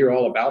 you're going to hear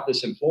all about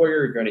this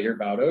employer. You're going to hear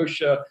about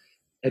OSHA.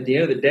 At the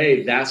end of the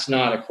day, that's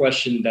not a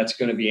question that's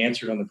going to be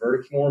answered on the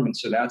verdict form. And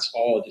so that's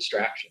all a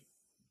distraction.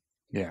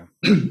 Yeah.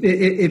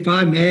 If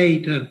I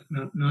may,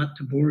 not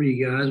to bore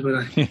you guys,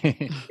 but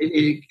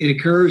it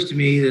occurs to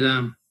me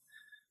that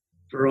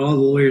for all the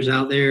lawyers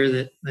out there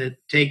that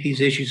take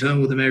these issues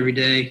home with them every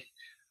day,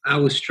 I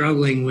was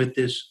struggling with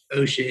this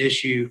OSHA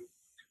issue,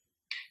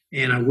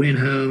 and I went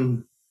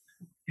home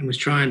and was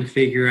trying to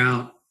figure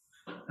out,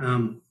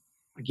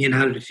 again,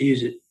 how to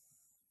diffuse it.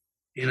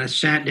 And I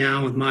sat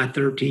down with my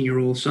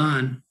 13-year-old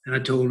son, and I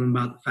told him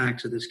about the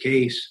facts of this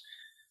case.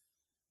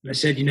 And I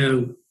said,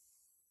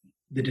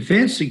 the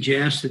defense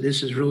suggests that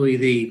this is really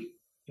the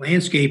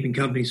landscaping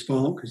company's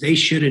fault because they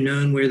should have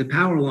known where the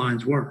power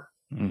lines were.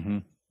 Mm-hmm.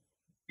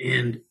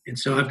 And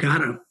so I've got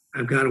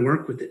to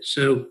work with it.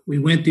 So we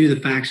went through the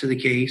facts of the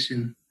case,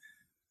 and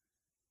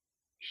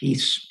he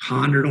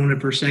pondered on it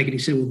for a second. He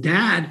said, well,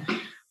 Dad,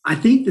 I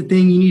think the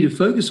thing you need to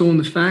focus on,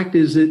 the fact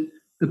is that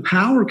the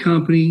power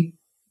company,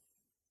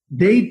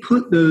 they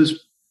put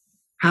those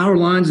power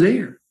lines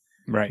there.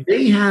 Right.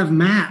 They have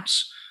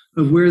maps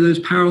of where those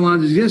power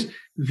lines exist.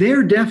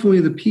 They're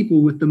definitely the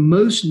people with the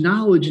most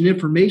knowledge and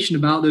information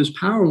about those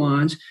power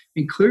lines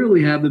and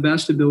clearly have the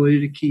best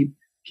ability to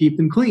keep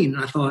them clean.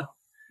 And I thought,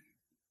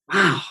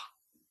 wow,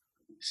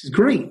 this is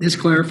great. This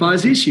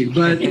clarifies the issue.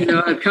 But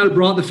I've kind of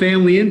brought the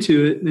family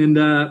into it, and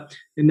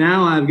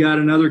now I've got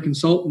another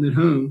consultant at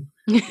home.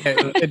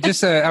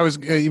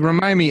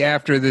 Remind me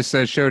after this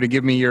show to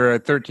give me your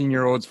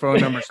 13-year-old's phone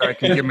number so I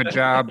can give him a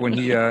job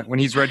when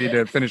he's ready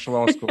to finish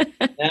law school.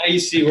 Now you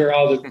see where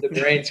all the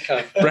brains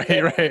come.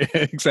 Right,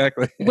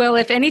 exactly. Well,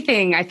 if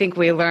anything, I think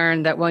we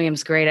learned that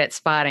William's great at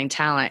spotting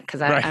talent,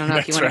 because I don't know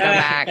if you want to go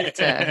back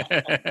to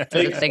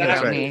the thing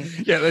about me.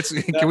 Yeah,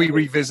 can we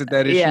revisit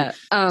that issue? Yeah.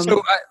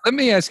 Let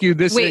me ask you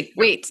this.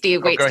 Wait,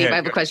 Steve. I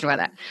have a question about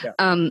that.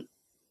 Yeah.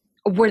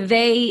 Were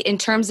they, in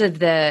terms of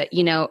the,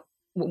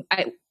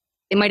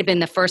 it might have been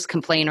the first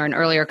complaint or an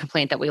earlier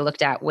complaint that we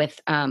looked at with,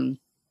 I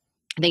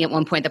think at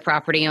one point the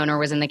property owner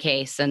was in the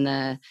case and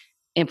the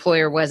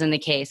employer was in the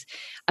case.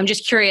 I'm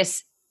just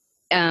curious,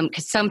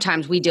 because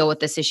sometimes we deal with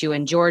this issue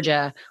in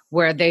Georgia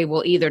where they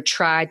will either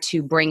try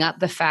to bring up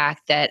the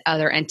fact that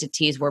other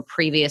entities were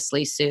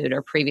previously sued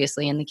or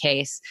previously in the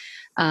case,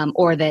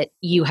 or that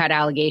you had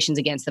allegations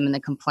against them in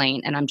the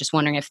complaint. And I'm just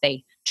wondering if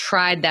they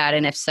tried that,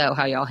 and if so,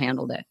 how y'all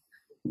handled it.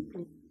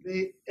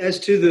 As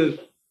to the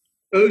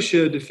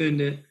OSHA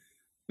defendant,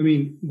 I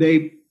mean,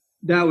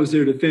 that was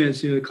their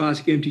defense, the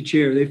classic empty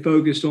chair. They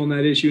focused on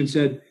that issue and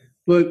said,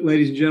 look,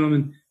 ladies and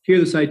gentlemen, here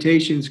are the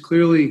citations.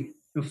 Clearly,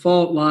 the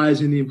fault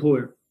lies in the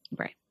employer.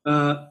 Right.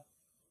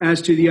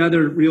 As to the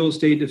other real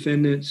estate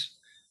defendants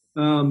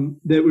that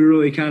we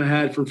really kind of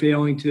had for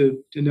failing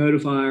to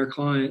notify our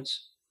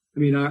clients,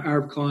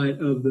 our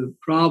client of the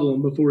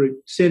problem before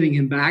sending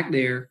him back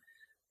there,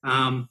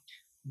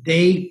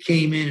 they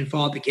came in and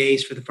fought the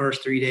case for the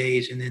first 3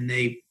 days, and then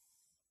they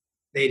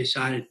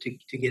decided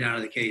to get out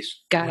of the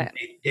case. Got it.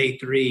 Day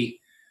 3,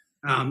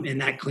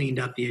 and that cleaned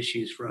up the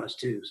issues for us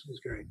too. So it was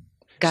great.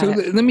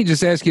 Let me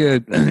just ask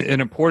you an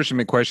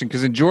apportionment question,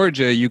 because in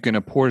Georgia you can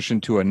apportion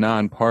to a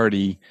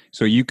non-party,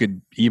 so you could,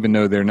 even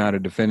though they're not a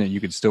defendant, you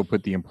could still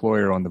put the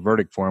employer on the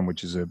verdict form,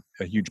 which is a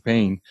huge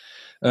pain.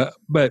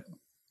 But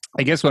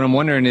I guess what I'm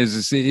wondering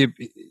is if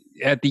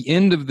at the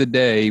end of the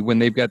day, when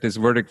they've got this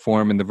verdict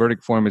form, and the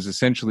verdict form is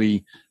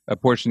essentially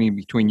apportioning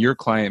between your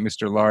client,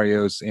 Mr.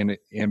 Larios,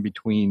 and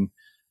between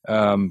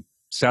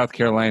South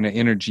Carolina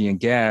Energy and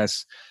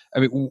Gas,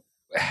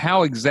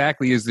 how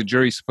exactly is the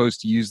jury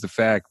supposed to use the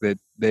fact that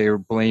they are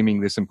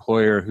blaming this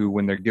employer who,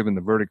 when they're given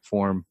the verdict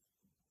form,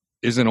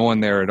 isn't on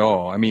there at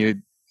all?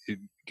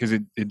 Because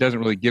it doesn't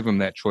really give them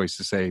that choice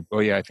to say, oh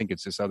yeah, I think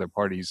it's this other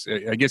party's.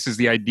 I guess is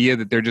the idea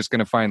that they're just going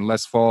to find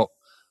less fault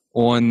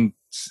on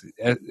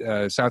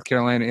South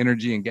Carolina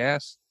Energy and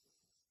Gas?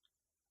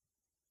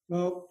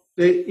 Well,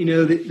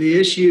 the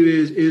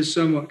issue is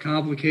somewhat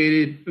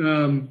complicated,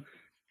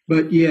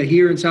 but yeah,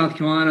 here in South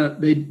Carolina,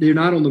 they're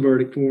not on the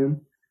verdict form.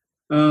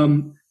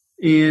 And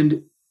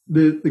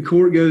the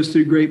court goes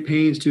through great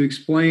pains to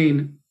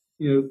explain,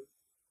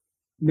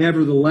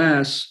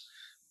 nevertheless,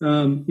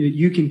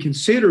 you can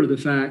consider the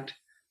fact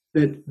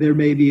that there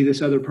may be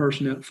this other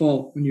person at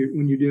fault when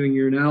you're doing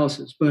your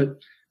analysis. But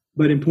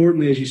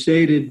importantly, as you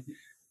stated,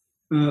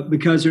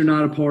 because they're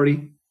not a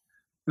party,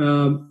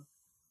 and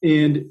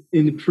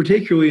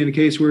particularly in a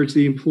case where it's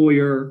the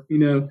employer,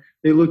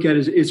 they look at it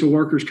as it's a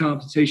workers'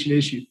 compensation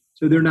issue.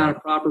 So they're not a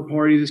proper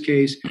party to this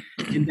case,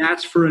 and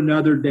that's for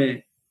another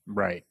day.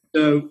 Right.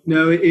 So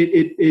no,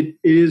 it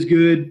is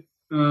good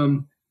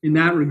in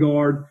that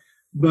regard.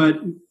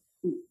 But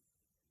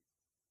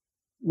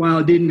while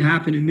it didn't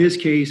happen in this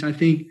case, I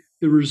think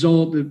the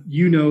result that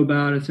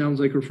about, it sounds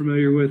like we're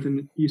familiar with,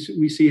 and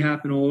we see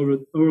happen all over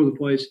the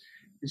place,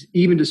 is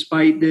even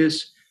despite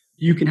this,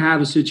 you can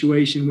have a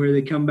situation where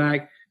they come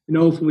back and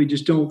ultimately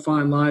just don't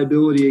find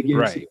liability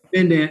against the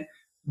defendant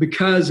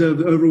because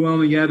of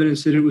overwhelming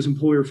evidence that it was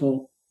employer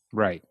fault.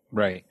 Right.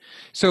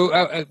 So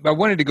I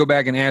wanted to go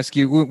back and ask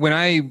you, when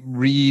I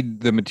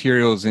read the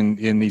materials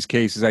in these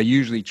cases, I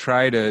usually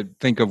try to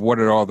think of what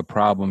are all the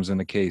problems in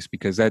the case,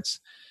 because that's,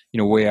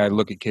 way I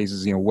look at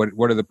cases,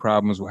 what are the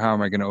problems? How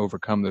am I going to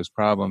overcome those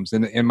problems?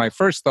 And my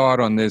first thought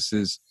on this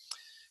is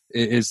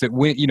that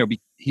when,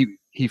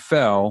 he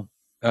fell,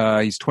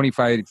 he's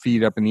 25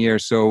 feet up in the air.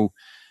 So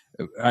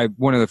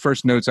one of the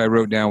first notes I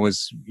wrote down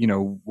was,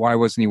 why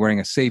wasn't he wearing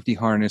a safety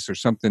harness or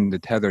something to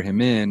tether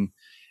him in?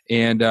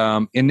 And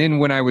then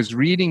when I was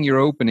reading your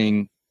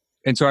opening,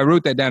 and so I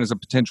wrote that down as a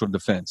potential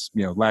defense,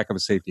 lack of a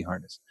safety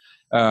harness.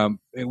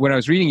 when I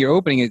was reading your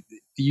opening,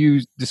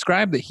 you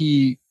described that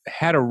he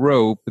had a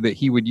rope that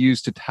he would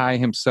use to tie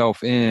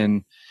himself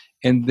in.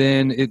 And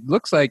then it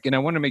looks like, and I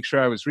want to make sure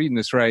I was reading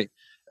this right,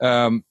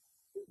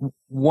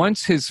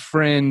 once his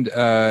friend,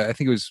 I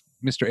think it was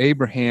Mr.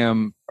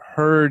 Abraham,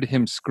 heard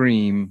him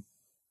scream,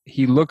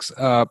 he looks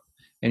up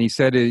and he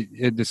said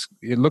it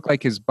looked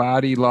like his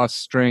body lost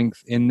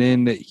strength, and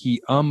then that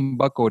he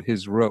unbuckled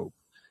his rope.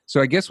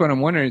 So I guess what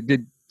I'm wondering,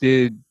 did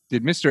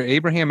Mr.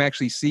 Abraham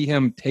actually see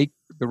him take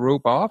the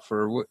rope off,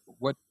 or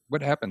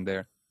what happened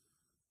there?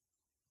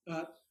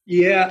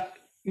 Yeah,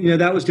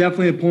 that was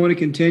definitely a point of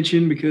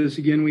contention because,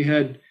 again,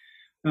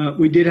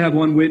 we did have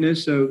one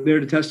witness, so there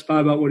to testify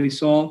about what he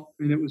saw,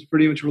 and it was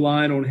pretty much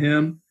relying on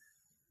him.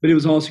 But it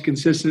was also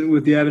consistent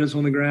with the evidence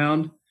on the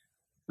ground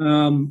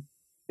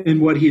and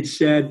what he had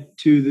said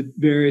to the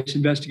various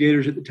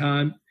investigators at the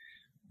time.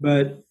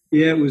 But,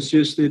 yeah, it was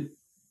just that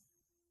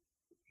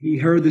he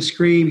heard the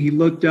scream, he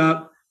looked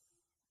up.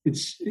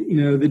 It's,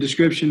 the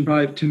description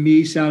probably to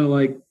me sounded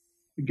like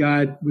the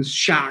guy was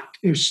shocked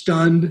or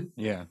stunned.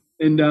 Yeah.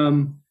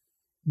 And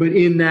but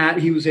in that,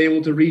 he was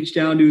able to reach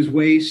down to his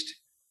waist,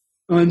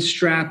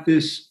 unstrap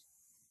this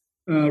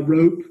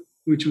rope,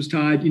 which was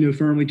tied,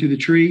 firmly to the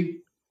tree,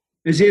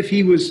 as if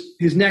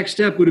his next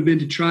step would have been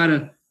to try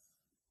to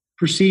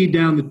proceed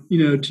down to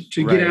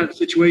Right. get out of the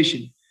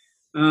situation.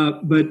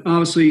 But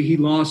obviously, he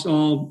lost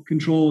all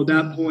control at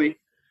that point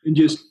and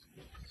just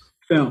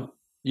fell.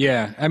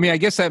 Yeah, I mean, I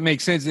guess that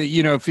makes sense.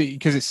 That,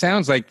 because it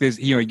sounds like this.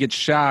 He gets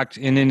shocked,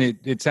 and then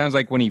it sounds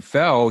like when he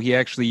fell, he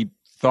actually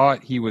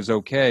thought he was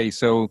okay.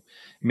 So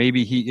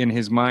maybe in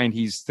his mind,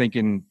 he's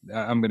thinking,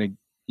 "I'm going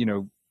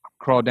to,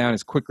 crawl down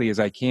as quickly as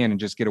I can and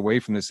just get away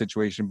from this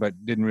situation,"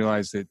 but didn't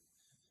realize that,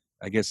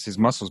 I guess, his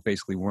muscles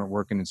basically weren't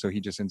working, and so he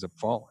just ends up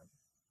falling.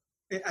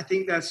 I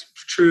think that's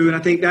true, and I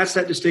think that's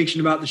that distinction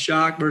about the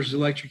shock versus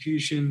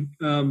electrocution.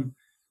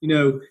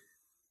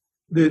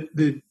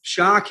 The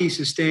shock he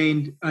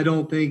sustained, I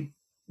don't think,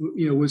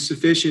 was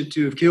sufficient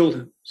to have killed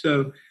him.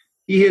 So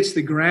he hits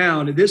the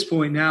ground. At this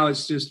point now,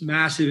 it's just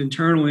massive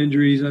internal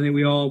injuries. I think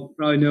we all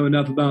probably know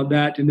enough about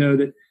that to know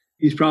that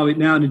he's probably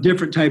now in a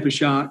different type of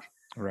shock.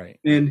 Right.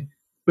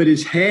 But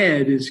his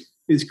head is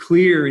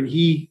clear, and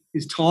he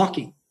is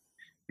talking,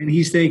 and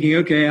he's thinking,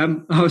 okay,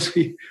 I'm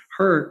obviously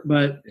hurt,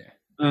 but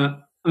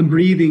I'm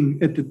breathing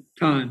at the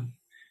time.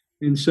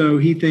 And so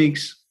he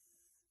thinks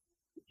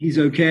he's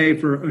okay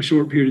for a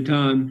short period of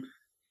time.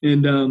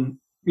 And,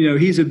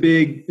 he's a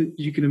big,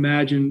 you can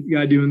imagine,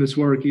 guy doing this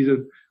work. He's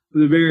a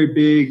very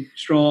big,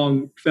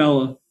 strong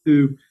fella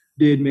who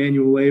did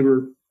manual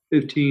labor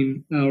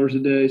 15 hours a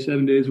day,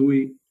 7 days a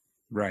week.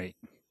 Right.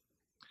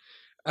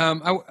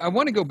 I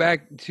want to go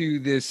back to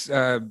this,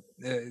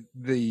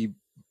 the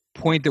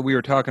point that we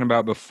were talking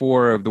about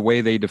before of the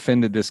way they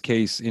defended this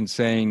case in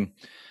saying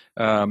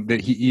that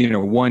he,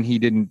 one, he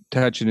didn't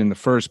touch it in the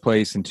first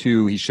place, and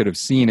two, he should have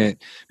seen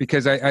it.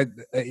 Because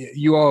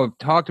you all have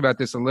talked about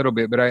this a little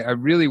bit, but I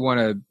really want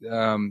to,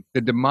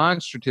 the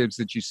demonstratives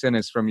that you sent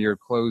us from your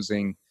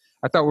closing,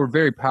 I thought were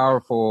very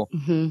powerful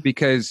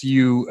because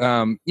you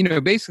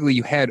basically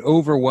you had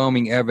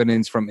overwhelming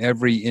evidence from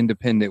every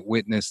independent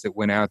witness that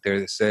went out there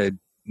that said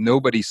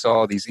nobody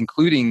saw these,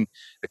 including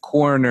the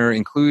coroner,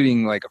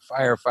 including like a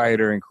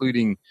firefighter,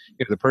 including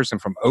the person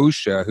from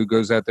OSHA who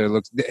goes out there,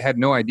 had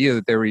no idea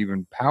that there were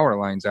even power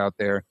lines out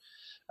there.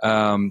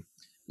 And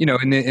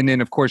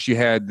then of course you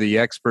had the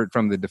expert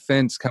from the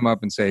defense come up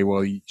and say,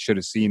 well, you should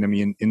have seen them.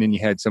 And then you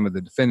had some of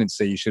the defendants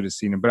say you should have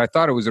seen them. But I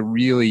thought it was a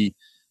really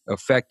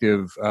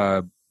effective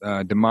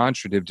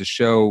demonstrative to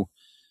show,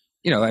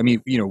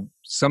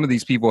 some of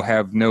these people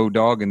have no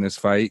dog in this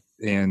fight,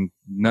 and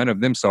none of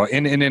them saw it.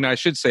 And then I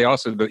should say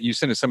also that you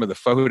sent us some of the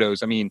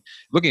photos. I mean,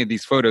 looking at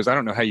these photos, I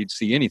don't know how you'd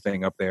see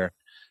anything up there.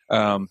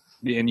 And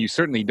you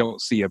certainly don't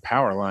see a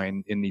power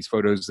line in these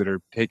photos that are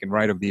taken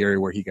right of the area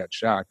where he got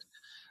shocked.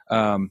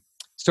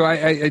 So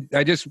I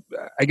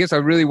guess I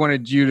really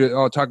wanted you to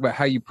all talk about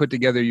how you put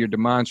together your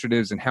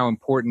demonstratives and how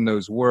important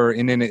those were.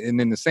 And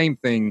then the same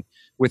thing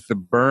with the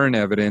burn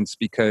evidence,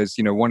 because,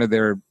 one of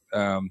their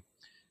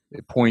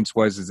points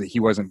is that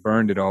he wasn't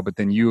burned at all. But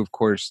then you, of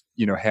course,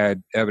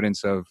 had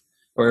evidence of,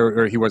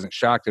 or he wasn't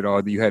shocked at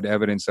all. You had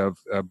evidence of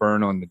a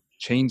burn on the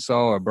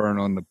chainsaw, a burn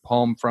on the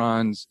palm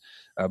fronds,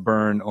 a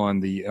burn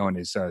on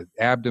his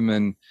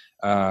abdomen,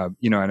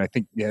 and I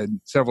think you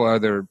had several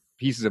other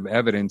pieces of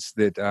evidence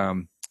that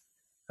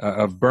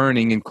of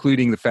burning,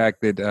 including the fact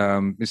that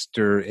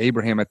Mr.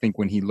 Abraham, I think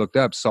when he looked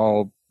up,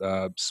 saw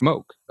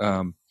smoke.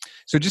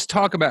 So just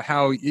talk about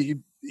how you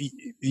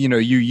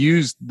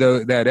used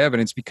that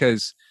evidence,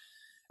 because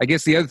I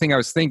guess the other thing I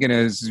was thinking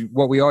is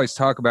what we always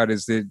talk about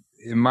is that,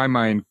 in my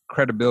mind,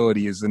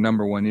 credibility is the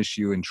number one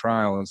issue in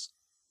trials.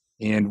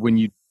 And when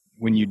you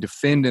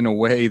defend in a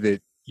way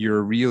that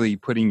you're really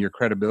putting your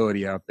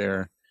credibility out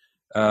there,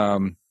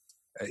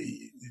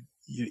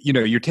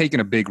 you're taking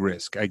a big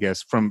risk, I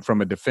guess,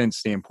 from a defense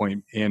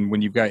standpoint. And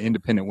when you've got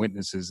independent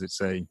witnesses that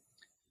say,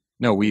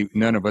 no,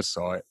 none of us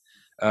saw it.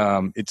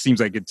 It seems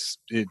like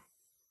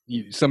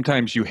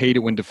sometimes you hate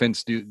it when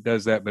defense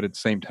does that, but at the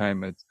same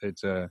time,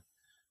 it's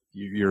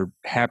you're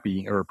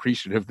happy or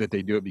appreciative that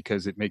they do it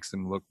because it makes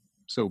them look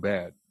so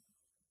bad.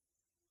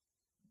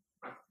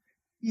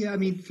 Yeah, I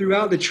mean,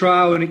 throughout the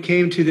trial, when it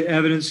came to the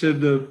evidence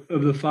of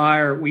the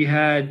fire, we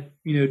had,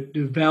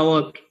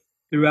 developed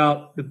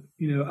throughout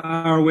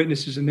our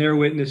witnesses and their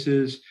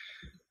witnesses,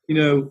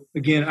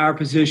 again, our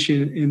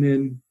position, and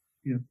then,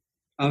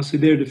 obviously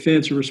their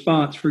defense or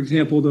response. For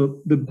example,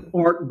 the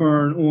arc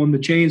burn on the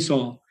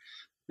chainsaw.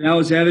 That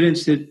was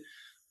evidence that,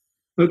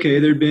 okay,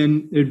 there'd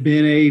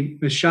been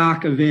a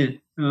shock event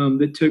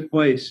that took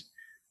place.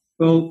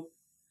 Well,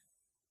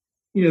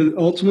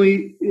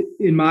 ultimately,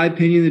 in my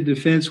opinion, the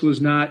defense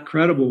was not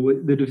credible.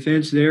 The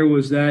defense there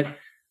was that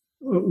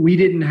we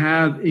didn't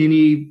have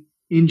any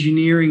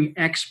engineering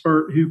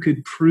expert who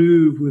could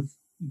prove with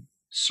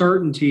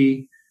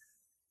certainty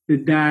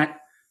that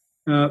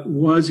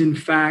was in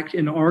fact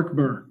an arc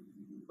burn.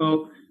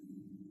 Well,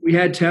 we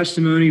had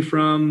testimony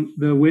from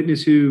the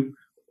witness who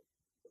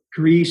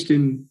greased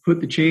and put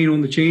the chain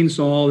on the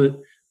chainsaw that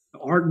the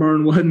arc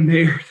burn wasn't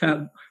there.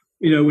 That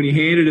when he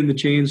handed him the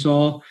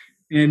chainsaw.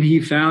 And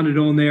he found it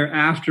on there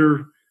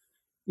after,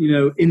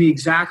 in the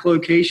exact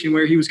location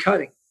where he was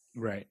cutting.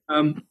 Right.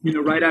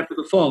 Right after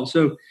the fall.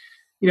 So,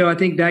 I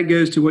think that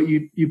goes to what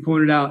you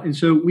pointed out. And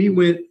so we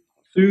went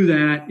through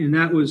that, and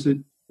that was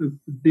the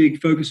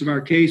big focus of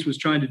our case, was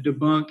trying to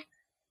debunk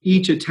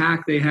each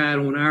attack they had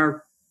on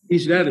our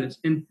piece of evidence.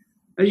 And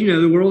as you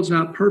know, the world's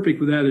not perfect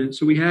with evidence.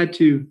 So we had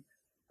to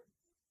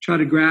try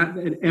to grab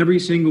at every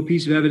single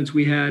piece of evidence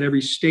we had,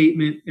 every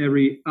statement,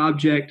 every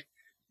object,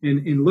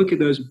 and look at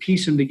those and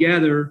piece them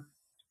together,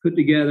 put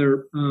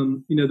together,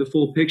 the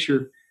full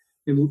picture.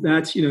 And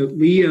that's,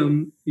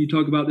 Liam, you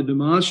talk about the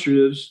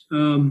demonstratives.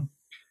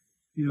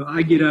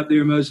 I get up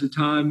there most of the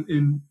time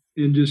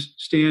and just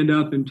stand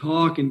up and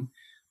talk. And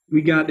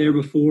we got there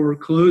before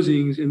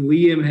closings, and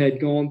Liam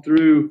had gone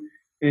through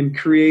and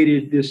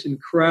created this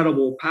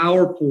incredible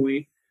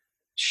PowerPoint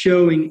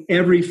showing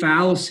every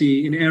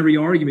fallacy in every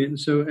argument. And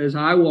so as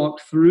I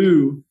walked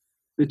through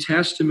the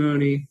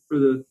testimony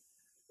for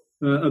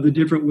of the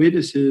different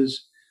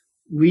witnesses,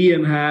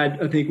 Liam had,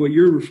 I think what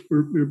you're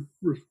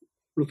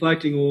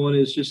reflecting on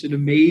is just an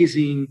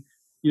amazing,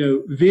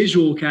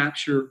 visual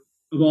capture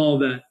of all of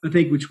that, I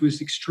think, which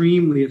was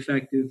extremely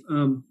effective.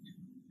 And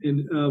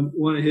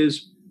one of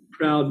his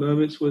proud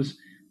moments was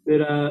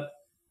that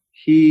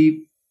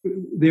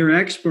their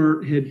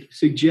expert had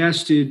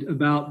suggested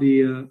about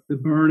the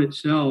burn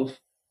itself,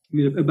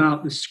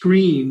 about the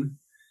scream,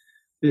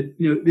 that,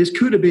 this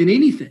could have been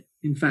anything.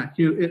 In fact,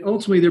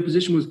 ultimately their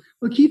position was,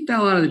 look, he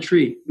fell out of the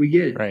tree. We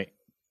get it. Right.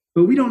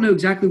 But we don't know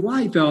exactly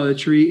why he fell out of the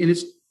tree. And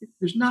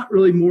there's not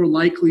really more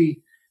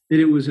likely that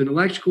it was an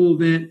electrical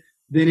event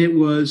than it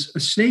was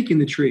a snake in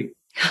the tree.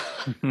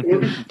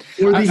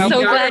 I'm so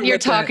glad you're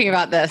talking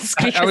about this.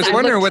 I was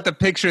wondering what the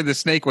picture of the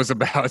snake was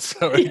about.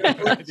 So,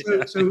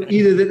 so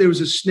either that there was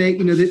a snake,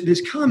 that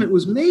this comment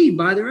was made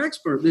by their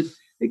expert, that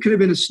it could have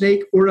been a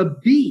snake or a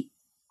bee.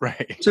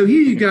 Right. So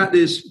here you got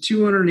this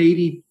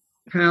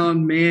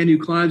 280-pound man who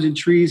climbs in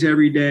trees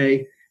every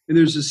day, and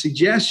there's a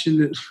suggestion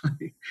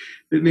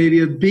that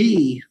maybe a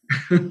bee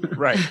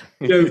right.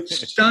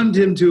 stunned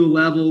him to a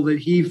level that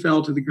he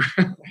fell to the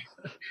ground.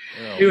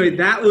 Anyway,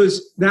 that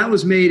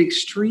was made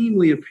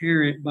extremely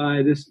apparent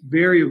by this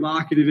very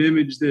evocative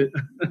image that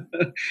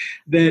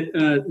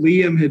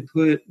Liam had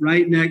put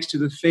right next to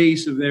the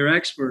face of their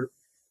expert.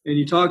 And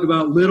you talk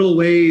about little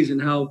ways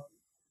and how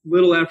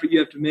little effort you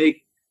have to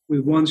make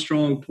with one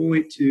strong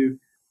point to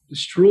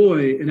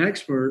destroy an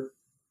expert.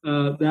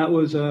 That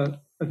was, I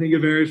think, a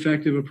very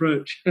effective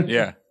approach.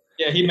 Yeah.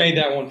 Yeah, he made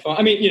that one fun.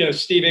 I mean,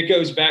 Steve, it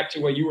goes back to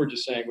what you were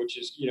just saying, which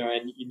is,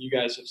 and you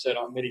guys have said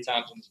on many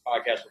times on this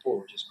podcast before,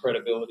 which is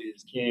credibility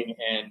is king.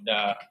 And,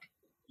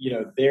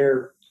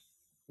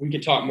 we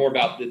could talk more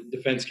about the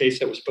defense case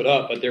that was put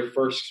up, but their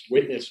first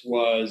witness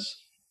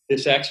was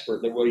this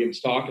expert that William's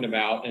talking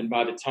about. And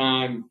by the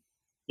time,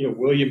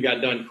 William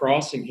got done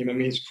crossing him, I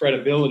mean, his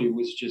credibility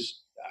was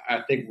just,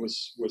 I think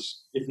was,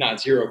 if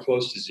not zero,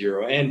 close to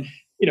zero. And,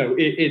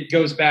 it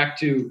goes back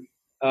to,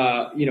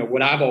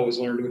 what I've always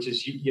learned, which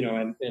is,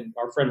 and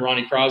our friend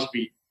Ronnie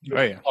Crosby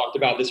talked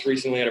about this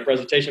recently at a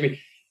presentation. I mean,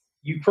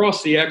 you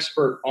cross the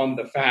expert on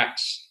the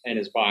facts and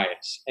his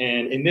bias.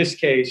 And in this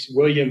case,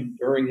 William,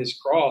 during his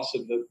cross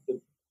of the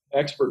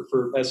expert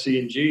for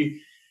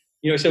SC&G,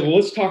 said, well,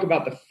 let's talk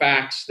about the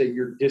facts that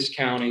you're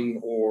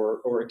discounting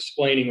or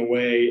explaining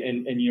away.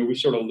 And we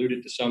sort of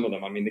alluded to some of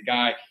them. I mean, the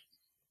guy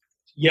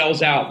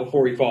yells out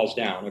before he falls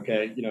down.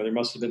 Okay. There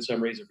must have been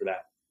some reason for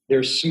that.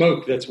 There's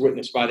smoke that's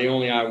witnessed by the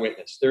only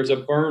eyewitness. There's a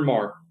burn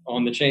mark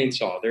on the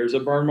chainsaw. There's a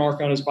burn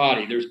mark on his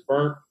body. There's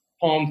burnt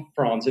palm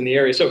fronds in the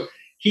area. So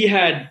he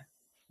had,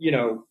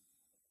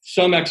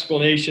 some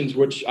explanations,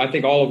 which I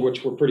think all of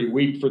which were pretty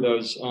weak for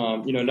those.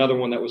 Another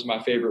one that was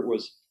my favorite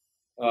was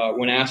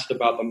when asked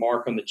about the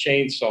mark on the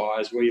chainsaw,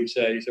 as William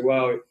said, he said,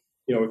 well,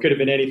 it could have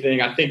been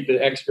anything. I think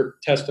the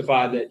expert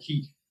testified that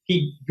he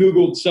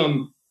Googled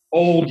some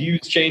old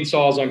used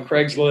chainsaws on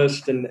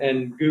Craigslist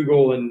and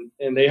Google, and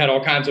they had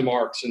all kinds of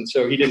marks, and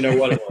so he didn't know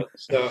what it was.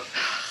 So,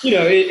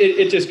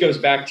 it just goes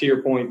back to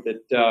your point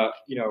that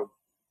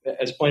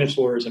as plaintiffs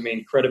lawyers, I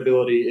mean,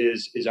 credibility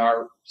is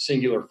our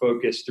singular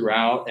focus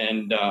throughout,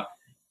 and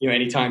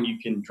anytime you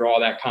can draw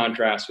that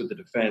contrast with the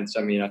defense,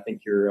 I mean, I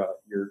think you're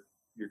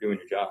doing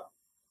your job.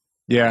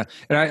 Yeah,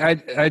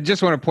 and I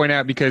just want to point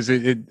out, because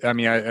I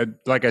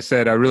like I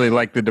said, I really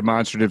like the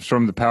demonstratives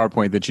from the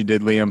PowerPoint that you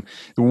did, Liam.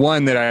 The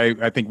one that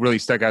I think really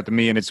stuck out to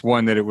me, and it's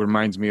one that it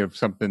reminds me of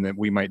something that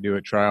we might do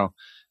at trial,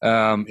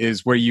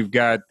 is where you've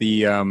got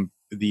the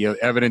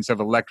evidence of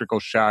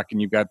electrical shock,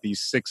 and you've got these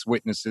 6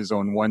 witnesses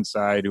on one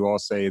side who all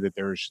say that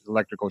there's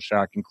electrical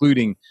shock,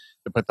 including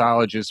the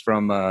pathologist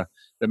from the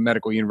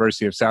Medical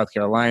University of South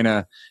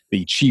Carolina,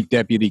 the chief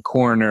deputy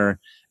coroner,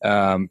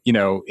 and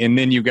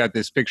then you've got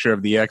this picture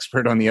of the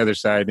expert on the other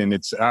side, and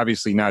it's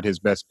obviously not his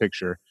best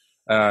picture.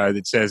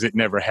 That says it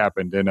never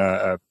happened, and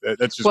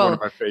that's just one of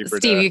my favorites.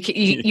 Steve,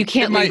 you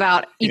can't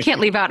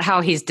leave out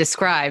how he's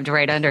described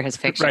right under his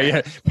picture. Right?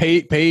 Yeah,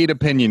 paid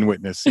opinion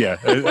witness. Yeah.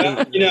 Well,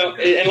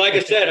 and like I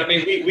said, I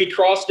mean, we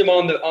crossed him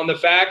on the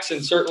facts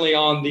and certainly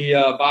on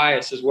the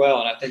bias as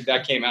well, and I think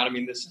that came out. I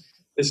mean,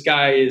 this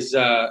guy is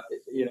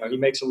he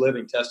makes a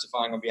living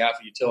testifying on behalf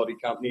of utility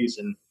companies,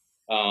 and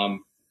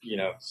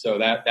so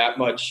that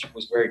much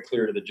was very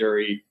clear to the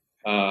jury,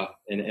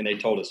 and they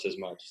told us as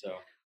much. So.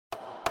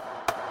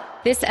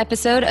 This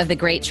episode of the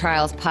Great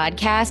Trials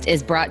podcast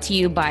is brought to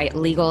you by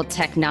Legal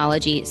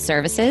Technology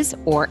Services,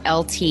 or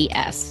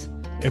LTS.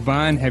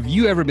 Yvonne, have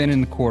you ever been in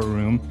the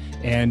courtroom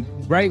and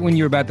right when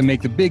you're about to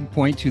make the big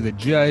point to the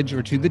judge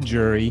or to the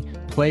jury,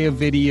 play a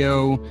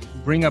video,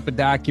 bring up a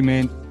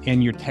document,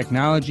 and your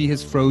technology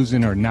has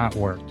frozen or not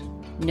worked?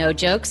 No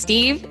joke,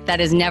 Steve. That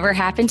has never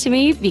happened to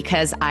me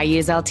because I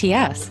use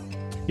LTS.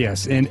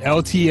 Yes, and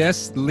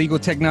LTS, Legal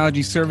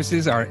Technology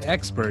Services, are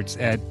experts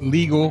at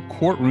legal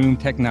courtroom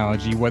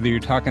technology, whether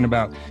you're talking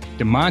about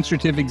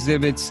demonstrative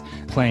exhibits,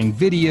 playing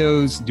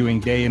videos,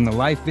 doing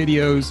day-in-the-life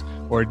videos,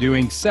 or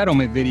doing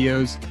settlement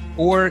videos,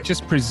 or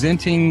just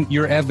presenting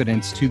your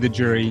evidence to the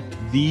jury.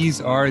 These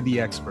are the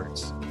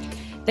experts.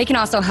 They can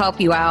also help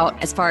you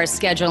out as far as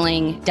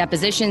scheduling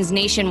depositions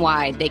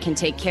nationwide. They can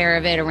take care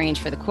of it, arrange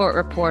for the court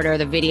reporter,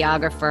 the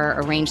videographer,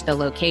 arrange the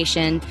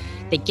location.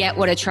 They get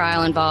what a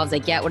trial involves, they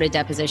get what a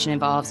deposition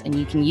involves, and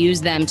you can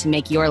use them to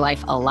make your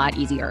life a lot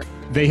easier.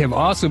 They have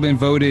also been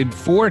voted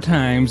 4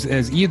 times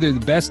as either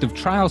the best of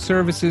trial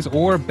services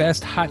or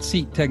best hot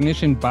seat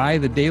technician by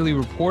the Daily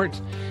Report.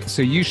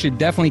 So you should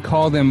definitely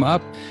call them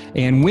up.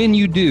 And when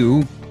you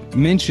do,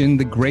 mention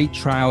the Great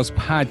Trials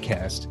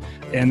podcast.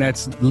 And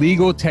that's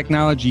Legal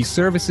Technology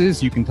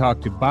Services. You can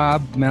talk to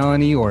Bob,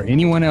 Melanie, or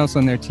anyone else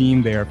on their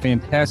team. They are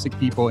fantastic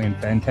people and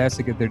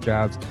fantastic at their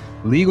jobs.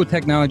 Legal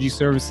Technology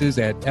Services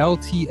at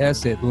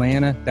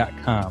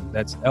ltsatlanta.com.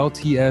 That's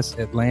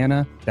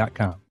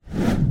ltsatlanta.com.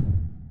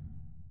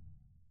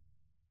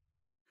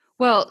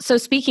 Well, so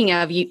speaking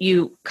of,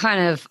 you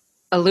kind of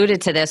alluded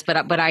to this, but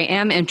I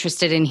am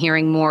interested in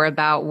hearing more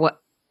about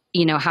what,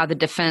 how the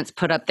defense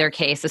put up their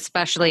case,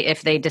 especially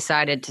if they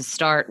decided to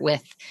start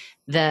with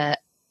the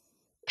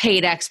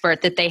paid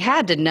expert that they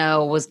had to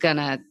know was going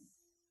to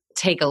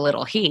take a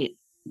little heat.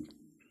 You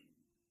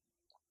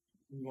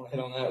want to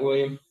hit on that,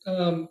 William?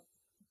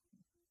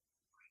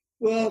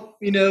 Well,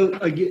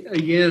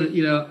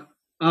 again,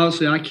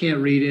 obviously I can't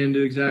read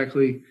into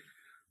exactly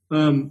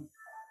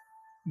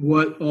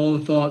what all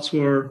the thoughts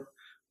were.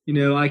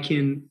 I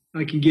can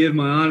give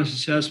my honest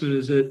assessment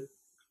is that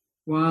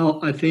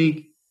while I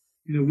think,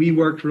 we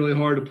worked really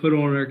hard to put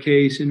on our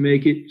case and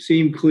make it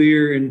seem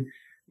clear, and,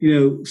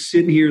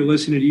 sitting here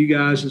listening to you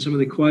guys and some of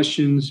the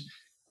questions,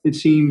 it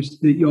seems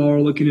that y'all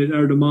are looking at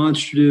our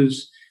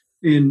demonstratives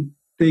and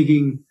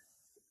thinking,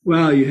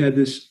 wow, you had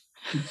this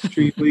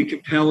extremely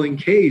compelling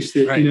case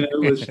that, right.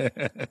 Was,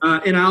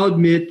 and I'll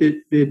admit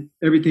that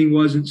everything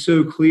wasn't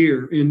so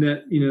clear in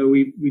that,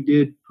 we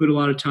did put a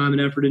lot of time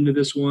and effort into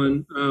this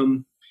one.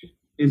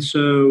 And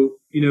so,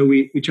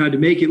 we tried to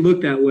make it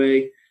look that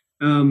way.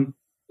 And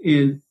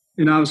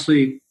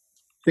obviously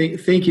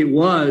think it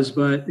was,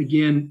 but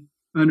again,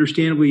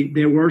 understandably,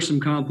 there were some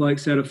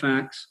complex set of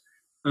facts.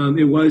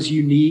 It was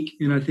unique.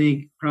 And I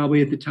think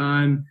probably at the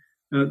time,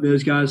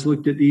 those guys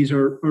looked at these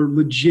are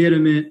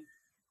legitimate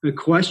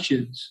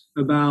questions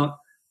about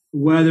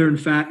whether in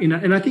fact,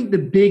 and I think the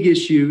big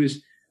issue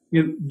is,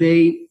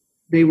 they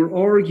were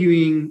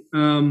arguing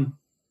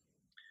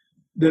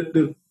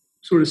the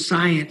sort of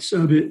science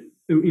of it.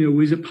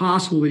 Was it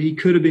possible that he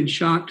could have been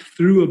shocked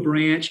through a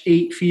branch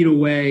 8 feet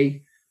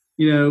away?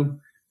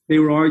 They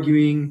were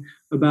arguing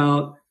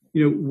about,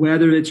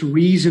 whether it's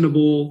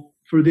reasonable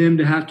for them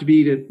to have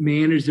to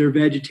manage their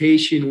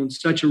vegetation on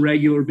such a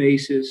regular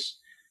basis.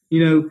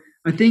 I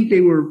think they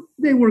were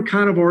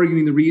kind of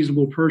arguing the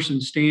reasonable person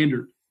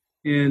standard.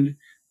 And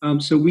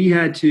so we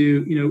had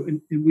to,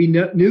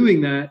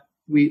 knowing that,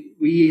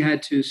 we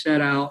had to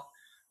set out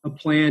a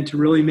plan to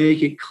really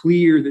make it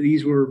clear that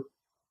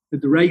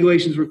that the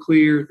regulations were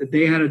clear, that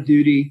they had a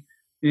duty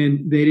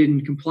and they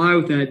didn't comply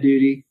with that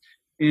duty.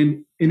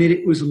 and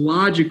it was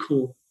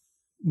logical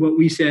what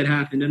we said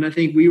happened. And I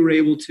think we were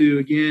able to,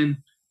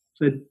 again,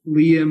 let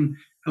Liam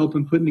help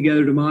in putting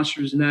together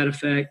demonstrators in that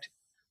effect,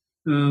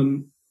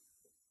 made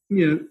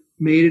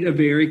it a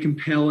very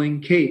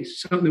compelling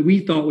case, something that we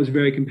thought was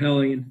very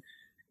compelling. And,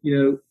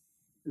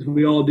 as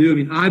we all do, I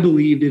mean, I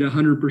believed it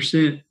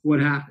 100% what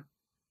happened.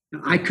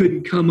 Now, I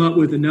couldn't come up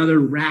with another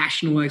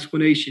rational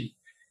explanation.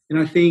 And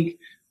I think,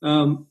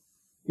 so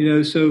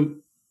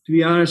to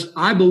be honest,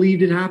 I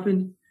believed it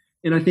happened.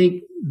 And I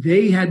think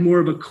they had more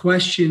of a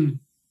question.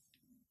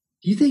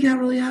 Do you think that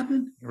really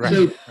happened? Right,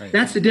 so right.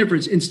 That's the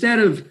difference. Instead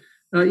of,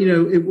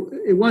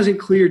 it wasn't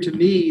clear to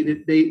me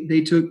that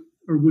they took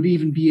or would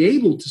even be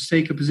able to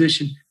take a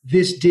position,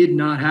 this did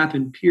not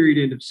happen,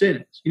 period, end of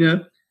sentence. I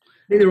think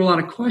there were a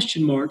lot of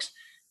question marks.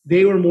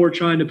 They were more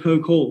trying to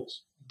poke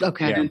holes.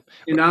 Okay. Yeah.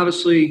 And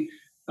obviously,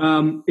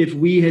 if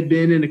we had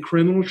been in a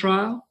criminal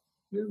trial,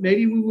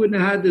 maybe we wouldn't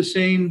have had the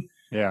same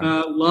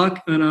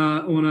luck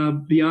on a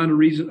beyond a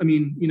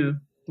reason.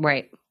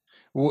 Right.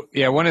 Well,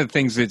 yeah, one of the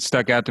things that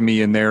stuck out to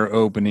me in their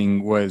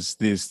opening was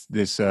this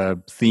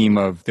theme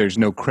of there's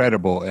no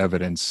credible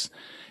evidence.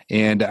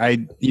 And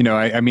I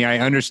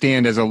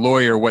understand as a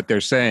lawyer what they're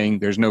saying,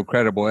 there's no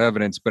credible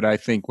evidence, but I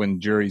think when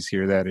juries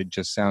hear that, it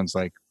just sounds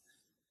like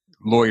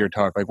lawyer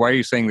talk. Like, why are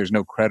you saying there's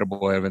no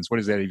credible evidence? What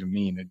does that even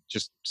mean?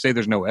 Just say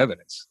there's no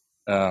evidence.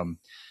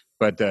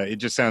 But it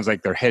just sounds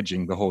like they're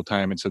hedging the whole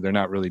time, and so they're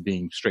not really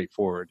being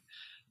straightforward.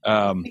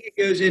 I think it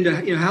goes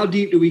into, how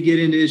deep do we get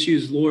into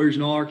issues as lawyers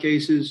in all our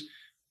cases?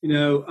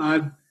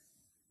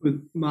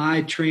 With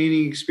my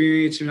training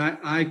experience, and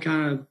I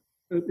kind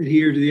of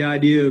adhere to the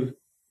idea of,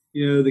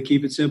 the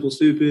keep it simple,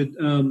 stupid.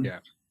 And,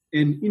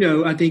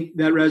 I think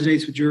that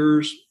resonates with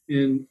jurors,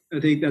 and I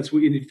think that's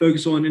what you need to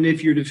focus on. And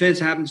if your defense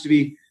happens to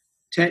be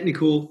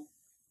technical,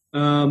 I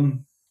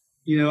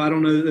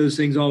don't know that those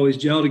things always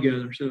gel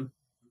together. So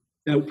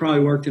that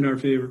probably worked in our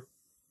favor.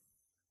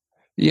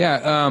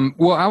 Yeah.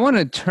 Well, I want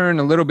to turn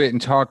a little bit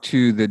and talk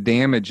to the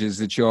damages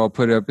that you all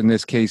put up in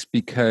this case,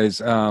 because,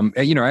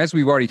 as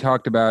we've already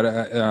talked about,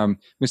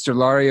 Mr.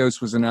 Larios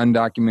was an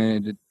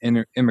undocumented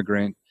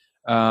immigrant.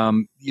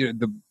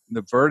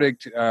 The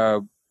verdict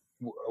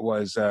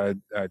was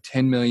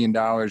 $10 million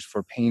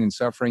for pain and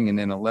suffering, and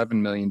then $11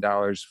 million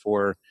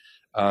for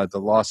the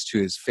loss to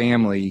his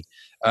family.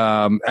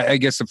 I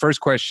guess the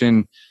first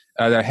question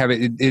that I have,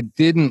 it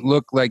didn't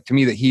look like to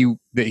me that he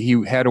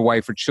had a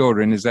wife or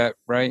children. Is that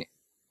right?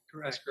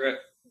 That's correct.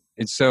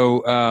 And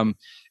so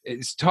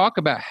it's talk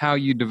about how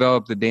you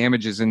develop the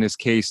damages in this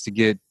case to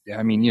get,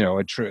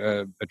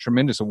 a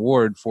tremendous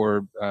award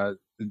for the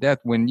death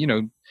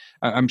when,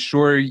 I'm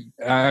sure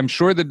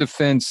the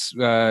defense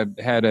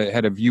had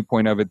a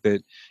viewpoint of it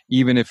that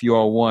even if you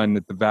all won,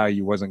 that the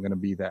value wasn't going to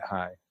be that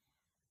high.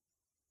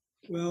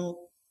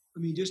 Well,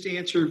 just to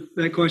answer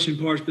that question,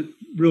 Parsh, but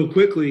real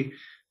quickly,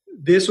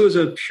 this was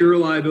a pure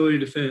liability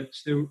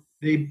defense.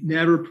 They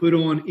never put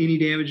on any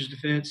damages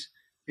defense.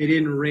 They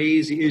didn't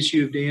raise the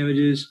issue of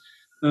damages.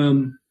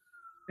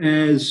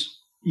 As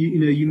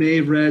you may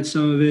have read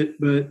some of it,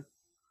 but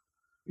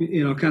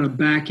kind of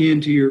back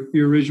into your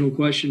original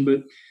question.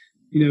 But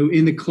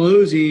in the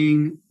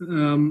closing,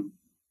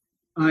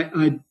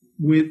 I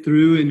went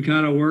through and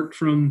kind of worked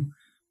from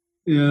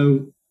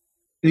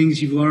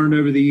things you've learned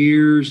over the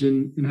years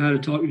and how to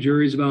talk to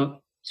juries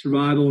about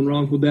survival and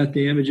wrongful death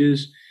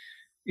damages,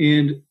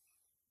 and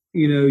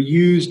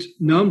used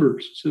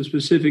numbers, so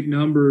specific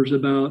numbers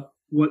about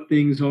what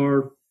things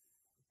are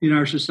in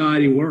our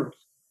society worth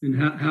and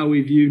how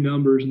we view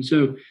numbers. And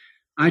so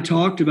I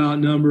talked about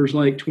numbers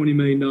like $20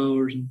 million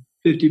and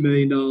 $50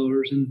 million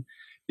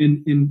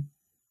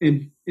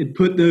and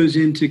put those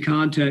into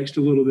context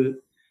a little bit.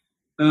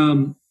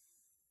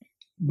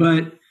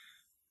 But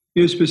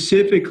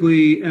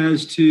specifically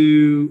as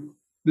to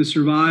the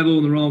survival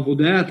and the wrongful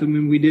death,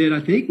 we did, I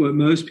think, what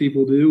most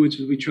people do, which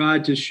is we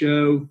tried to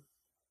show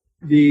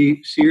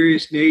the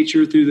serious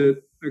nature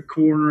through the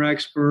coroner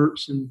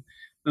experts and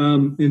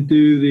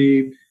through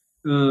the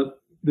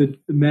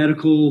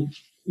medical,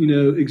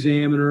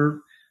 examiner,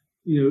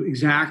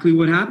 exactly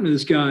what happened to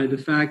this guy. The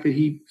fact that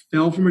he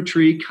fell from a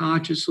tree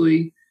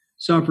consciously,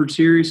 suffered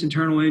serious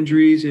internal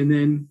injuries, and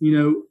then,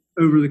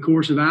 over the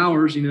course of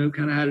hours,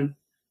 kind of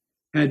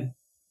had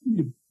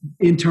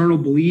internal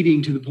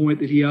bleeding to the point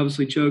that he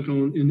obviously choked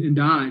on and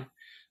died.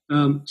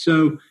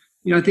 So,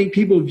 I think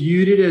people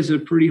viewed it as a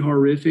pretty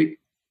horrific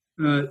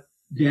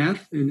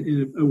death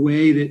in a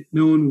way that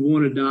no one would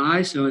want to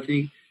die. So I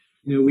think,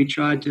 we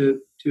tried to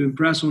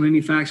impress on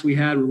any facts we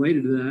had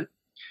related to that.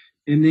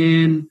 And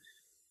then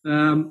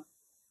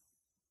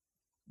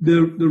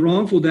the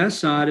wrongful death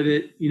side of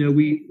it,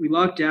 we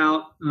lucked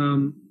out,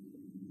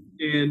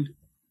 and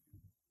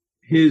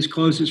his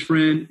closest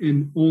friend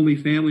and only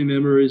family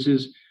member is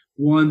his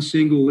one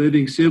single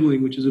living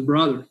sibling, which is a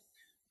brother.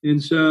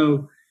 And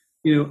so,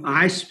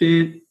 I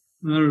spent,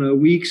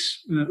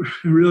 weeks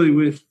really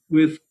with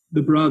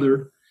the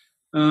brother.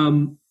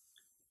 And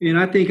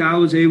I think I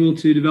was able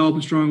to develop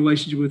a strong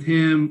relationship with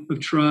him of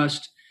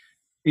trust.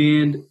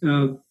 And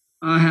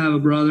I have a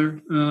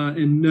brother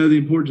and know the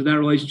importance of that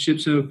relationship.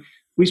 So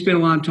we spent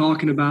a lot of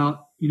talking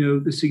about,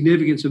 the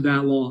significance of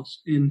that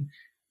loss. And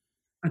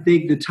I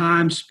think the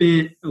time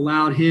spent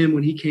allowed him,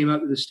 when he came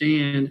up to the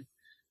stand,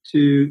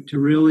 to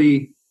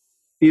really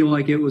feel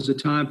like it was a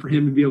time for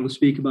him to be able to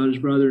speak about his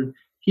brother.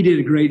 He did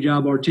a great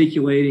job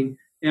articulating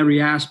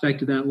every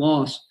aspect of that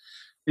loss.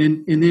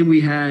 And then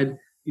we had,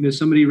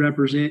 somebody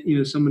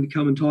someone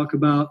come and talk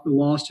about the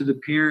loss to the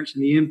parents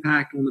and the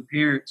impact on the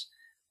parents.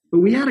 But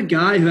we had a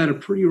guy who had a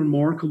pretty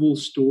remarkable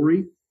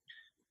story.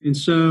 And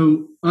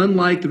so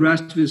unlike the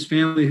rest of his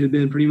family who had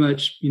been pretty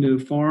much,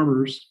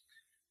 farmers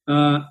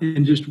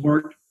and just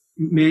worked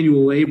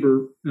manual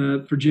labor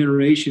for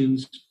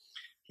generations,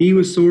 he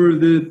was sort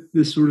of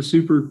this sort of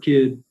super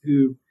kid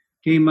who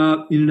came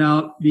up, in and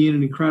out, being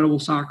an incredible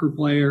soccer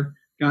player,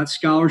 got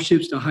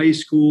scholarships to high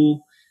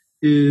school.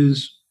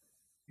 His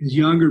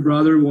younger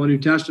brother, one who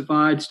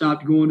testified,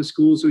 stopped going to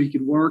school so he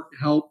could work to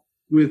help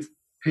with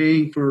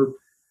paying for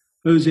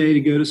Jose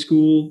to go to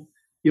school.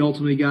 He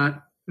ultimately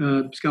got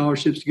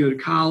scholarships to go to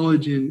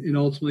college and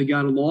ultimately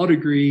got a law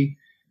degree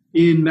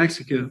in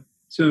Mexico.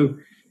 So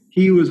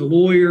he was a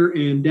lawyer,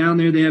 and down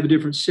there they have a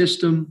different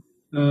system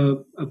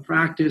of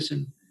practice,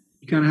 and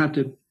you kind of have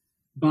to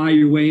buy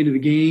your way into the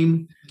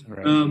game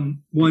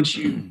once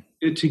you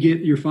to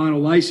get your final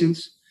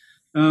license.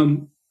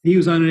 He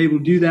was unable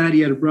to do that. He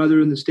had a brother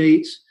in the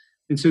States,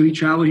 and so he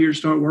traveled here to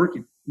start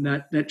working.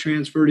 And that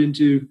transferred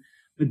into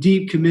a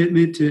deep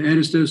commitment to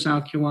Edisto,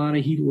 South Carolina.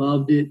 He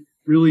loved it,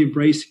 really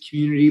embraced the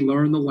community,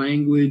 learned the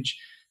language,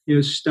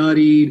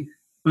 studied,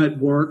 but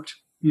worked,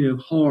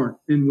 hard,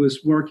 and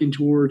was working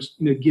towards,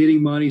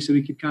 getting money so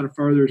he could kind of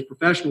further his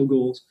professional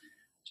goals.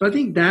 So I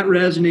think that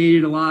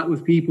resonated a lot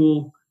with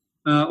people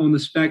on the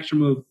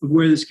spectrum of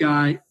where this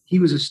guy, he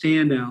was a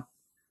standout.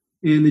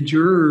 And the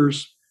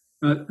jurors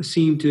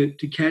seemed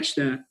to catch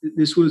that.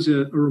 This was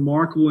a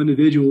remarkable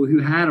individual who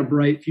had a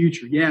bright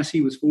future. Yes,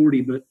 he was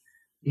 40, but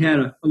he had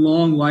a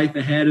long life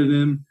ahead of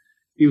him.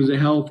 He was a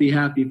healthy,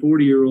 happy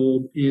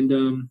 40-year-old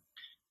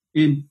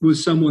and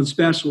was someone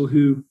special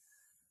who,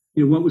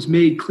 what was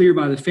made clear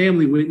by the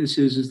family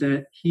witnesses is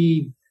that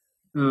he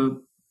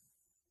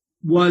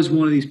was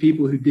one of these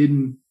people who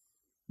didn't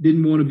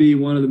want to be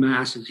one of the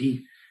masses.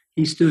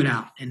 He stood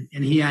out and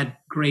he had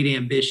great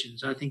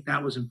ambitions. I think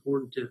that was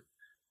important to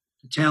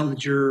tell the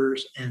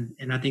jurors, and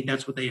I think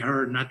that's what they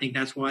heard, and I think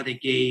that's why they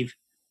gave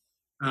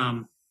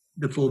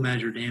the full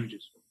measure of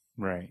damages.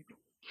 Right.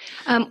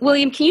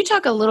 William, can you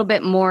talk a little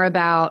bit more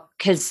about,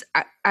 because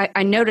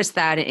I noticed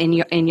that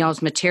in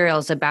y'all's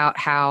materials about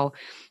how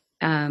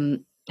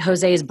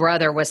Jose's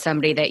brother was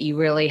somebody that you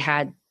really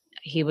had,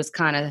 he was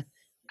kind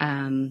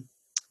of,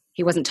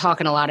 he wasn't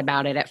talking a lot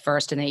about it at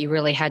first, and that you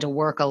really had to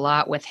work a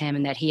lot with him,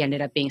 and that he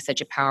ended up being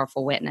such a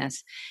powerful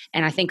witness.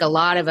 And I think a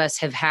lot of us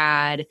have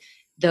had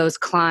those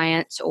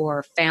clients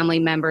or family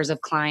members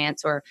of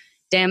clients or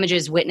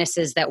damages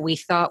witnesses that we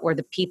thought were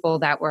the people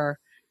that were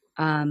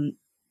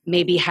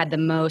maybe had the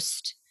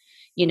most,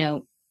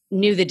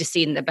 knew the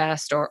decedent the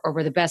best or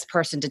were the best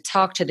person to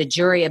talk to the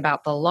jury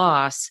about the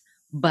loss,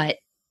 but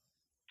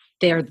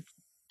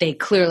they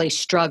clearly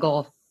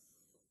struggle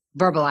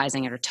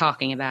verbalizing it or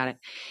talking about it.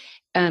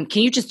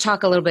 Can you just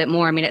talk a little bit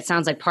more? I mean, it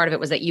sounds like part of it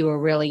was that you were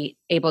really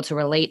able to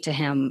relate to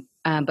him,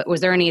 but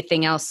was there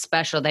anything else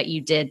special that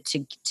you did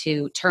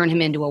to turn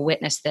him into a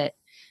witness that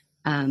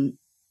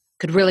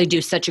could really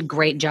do such a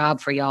great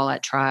job for y'all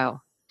at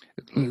trial?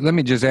 Let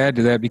me just add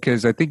to that,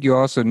 because I think you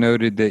also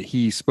noted that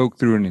he spoke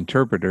through an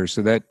interpreter,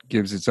 so that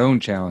gives its own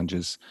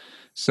challenges.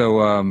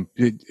 So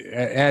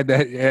add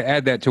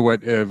that to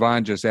what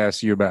Yvonne just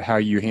asked you about how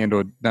you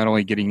handled not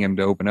only getting him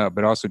to open up,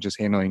 but also just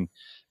handling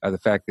the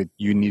fact that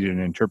you needed an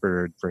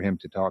interpreter for him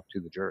to talk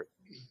to the jury.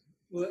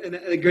 Well, and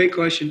a great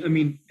question. I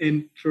mean,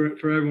 and for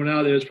everyone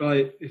out there, it's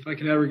probably, if I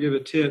can ever give a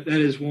tip,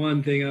 that is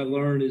one thing I've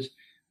learned, is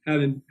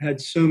having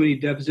had so many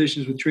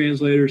depositions with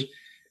translators,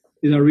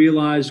 is I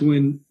realized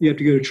when you have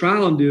to go to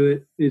trial and do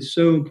it, it's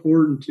so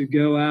important to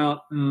go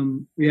out.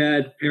 We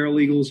had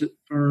paralegals at the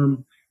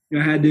firm.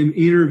 I had them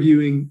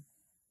interviewing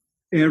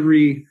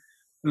every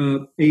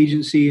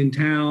agency in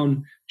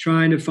town,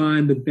 trying to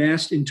find the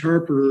best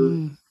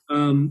interpreter.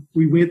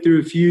 We went through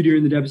a few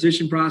during the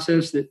deposition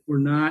process that were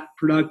not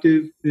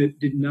productive, that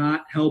did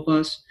not help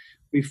us.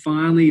 We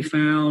finally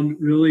found,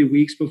 really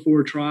weeks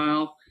before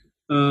trial,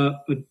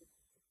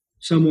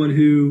 someone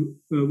who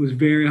was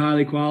very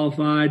highly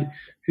qualified,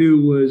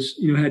 who was,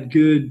 had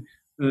good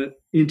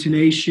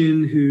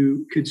intonation,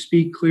 who could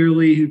speak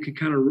clearly, who could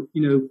kind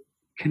of,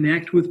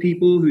 connect with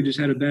people, who just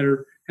had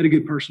a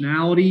good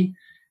personality,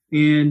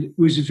 and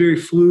was just very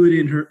fluid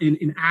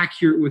in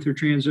accurate with her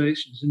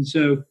translations. And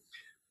so,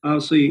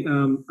 obviously,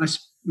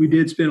 we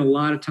did spend a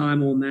lot of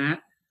time on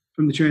that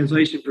from the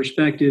translation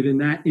perspective, and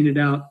that ended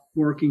up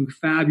working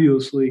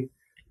fabulously.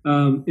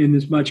 And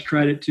as much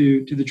credit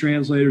to the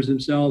translators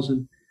themselves.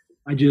 And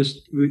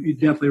we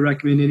definitely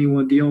recommend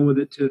anyone dealing with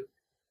it to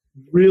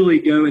really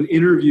go and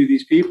interview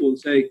these people and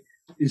say,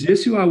 is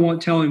this who I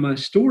want telling my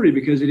story?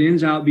 Because it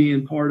ends out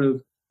being part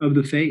of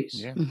the face.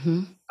 Yeah.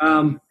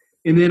 Mm-hmm.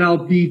 and then I'll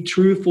be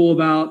truthful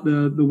about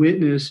the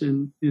witness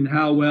and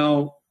how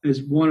well,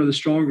 as one of the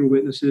stronger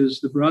witnesses,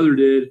 the brother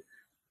did.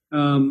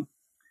 And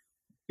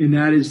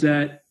that is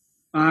that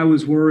I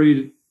was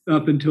worried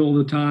up until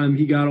the time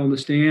he got on the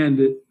stand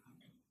that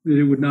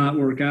it would not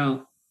work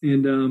out.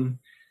 And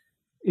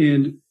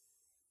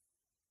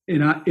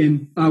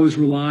I was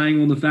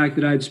relying on the fact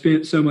that I'd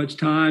spent so much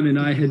time, and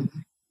I had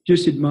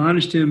just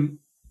admonished him,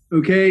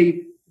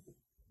 okay,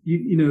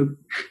 you know,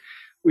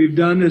 we've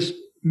done this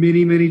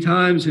many, many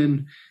times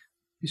and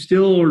you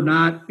still are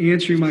not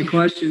answering my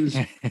questions.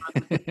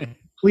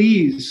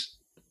 Please,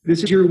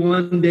 this is your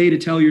one day to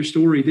tell your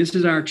story. This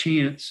is our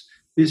chance.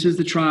 This is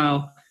the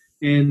trial.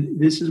 And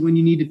this is when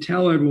you need to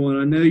tell everyone,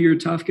 I know you're a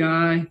tough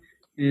guy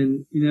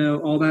and, you know,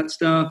 all that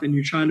stuff, and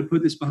you're trying to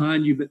put this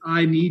behind you, but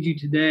I need you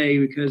today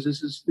because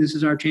this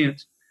is our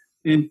chance.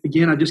 And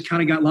again, I just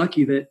kind of got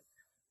lucky that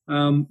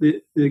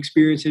the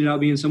experience ended up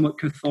being somewhat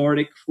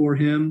cathartic for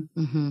him.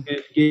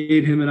 It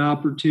gave him an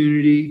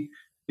opportunity.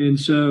 And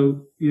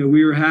so, you know,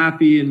 we were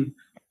happy, and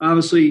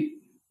obviously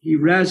he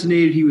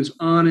resonated. He was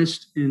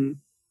honest and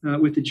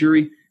with the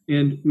jury,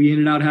 and we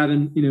ended up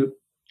having, you know,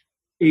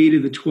 8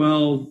 of the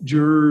 12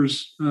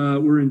 jurors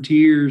were in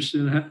tears,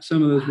 and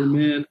some of those were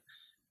men,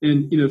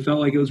 and, you know, felt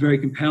like it was very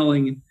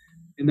compelling.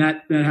 And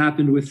that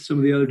happened with some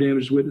of the other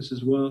damaged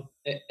witnesses as well.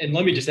 And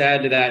let me just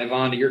add to that,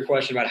 Yvonne, to your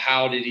question about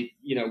how did he,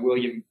 you know,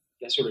 William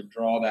sort of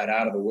draw that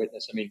out of the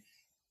witness. I mean,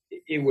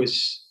 it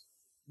was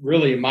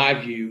really, in my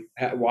view,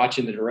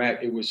 watching the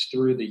direct, it was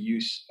through the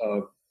use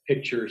of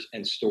pictures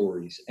and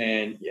stories.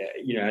 And,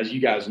 you know, as you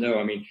guys know,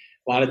 I mean,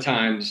 a lot of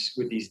times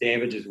with these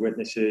damages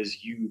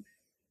witnesses, you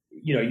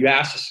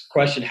ask this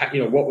question,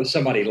 you know, what was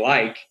somebody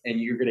like?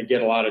 And you're going to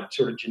get a lot of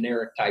sort of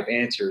generic type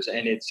answers.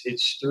 And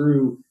it's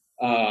through,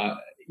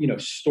 you know,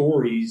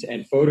 stories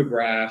and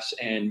photographs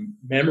and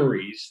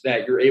memories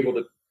that you're able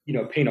to, you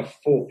know, paint a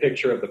full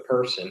picture of the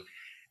person.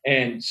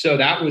 And so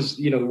that was,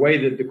 you know, the way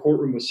that the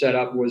courtroom was set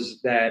up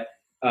was that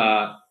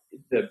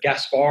the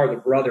Gaspar,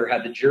 the brother,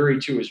 had the jury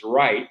to his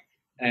right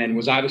and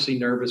was obviously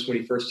nervous when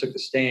he first took the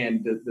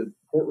stand. The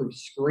courtroom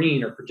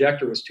screen or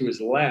projector was to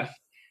his left.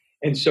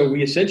 And so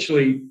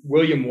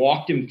William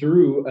walked him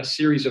through a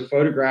series of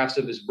photographs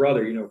of his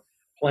brother, you know,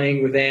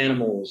 playing with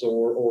animals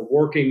or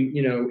working,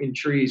 you know, in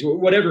trees,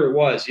 whatever it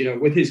was, you know,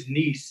 with his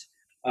niece,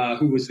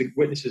 who was the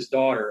witness's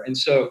daughter. And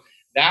so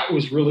that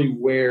was really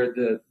where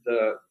the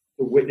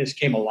witness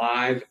came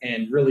alive,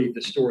 and really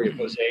the story of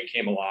Jose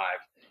came alive.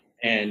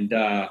 And,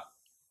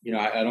 you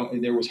know,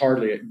 there was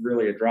hardly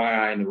really a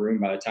dry eye in the room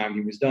by the time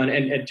he was done.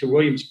 And to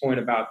William's point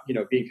about, you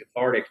know, being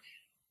cathartic,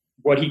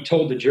 what he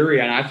told the jury,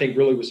 and I think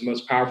really was the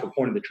most powerful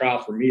point of the trial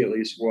for me, at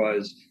least,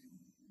 was,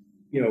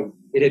 you know,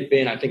 it had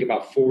been, I think,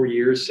 about 4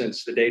 years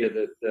since the date of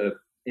the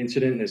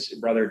incident. His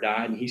brother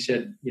died. And he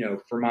said, you know,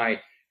 for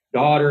my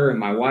daughter and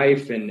my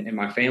wife and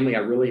my family, I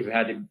really have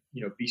had to,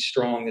 you know, be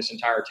strong this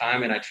entire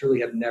time. And I truly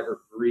have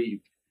never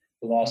grieved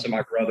the loss of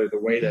my brother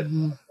the way that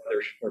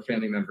others or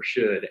family members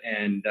should.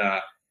 And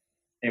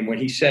when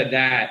he said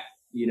that,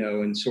 you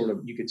know, and sort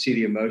of, you could see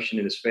the emotion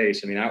in his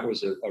face. I mean, that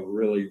was a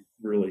really,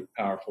 really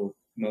powerful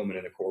moment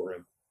in the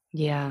courtroom.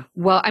 Yeah.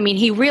 Well, I mean,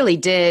 he really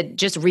did,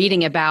 just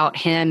reading about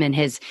him and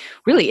his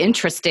really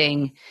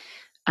interesting,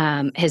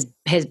 his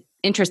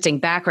interesting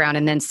background,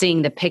 and then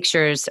seeing the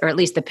pictures, or at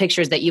least the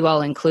pictures that you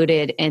all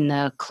included in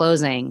the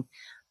closing,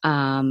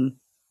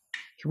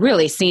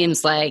 really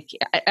seems like,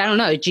 I don't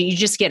know, you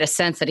just get a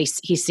sense that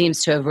he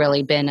seems to have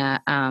really been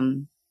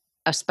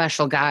a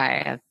special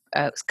guy,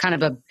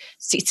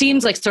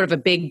 seems like sort of a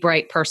big,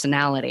 bright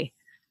personality.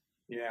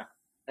 Yeah.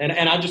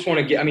 And I just want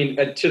to get, I mean,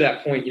 to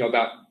that point, you know,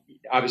 about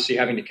obviously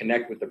having to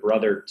connect with the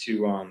brother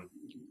to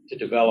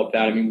develop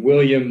that. I mean,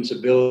 William's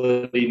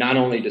ability not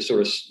only to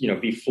sort of, you know,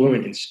 be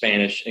fluent in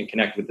Spanish and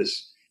connect with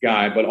this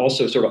guy, but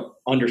also sort of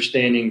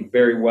understanding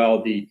very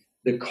well the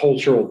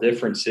cultural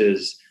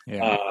differences.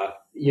 Yeah.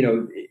 You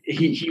know,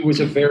 he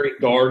was a very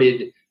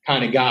guarded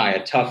kind of guy,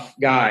 a tough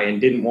guy, and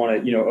didn't want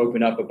to, you know,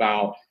 open up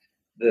about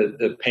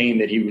the pain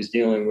that he was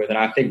dealing with. And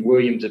I think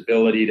William's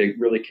ability to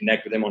really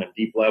connect with him on a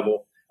deep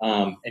level,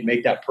 and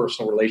make that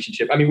personal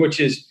relationship, I mean, which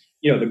is,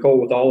 you know, the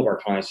goal with all of our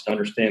clients, to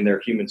understand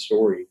their human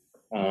story.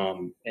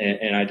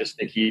 And I just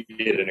think he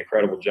did an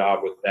incredible job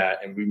with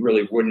that. And we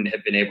really wouldn't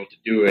have been able to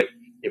do it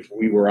if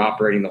we were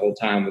operating the whole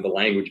time with a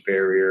language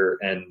barrier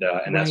and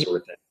that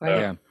sort of thing.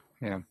 Right.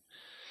 Yeah.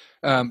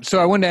 So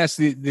I wanted to ask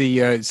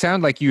it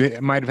sounded like you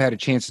might have had a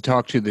chance to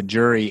talk to the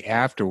jury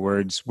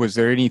afterwards. Was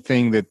there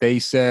anything that they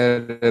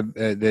said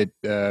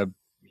that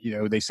you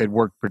know, they said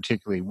worked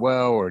particularly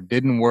well or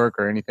didn't work,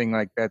 or anything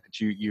like that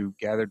you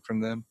gathered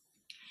from them?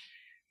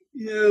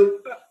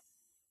 You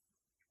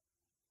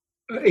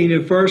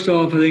know, first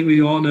off, I think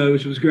we all know,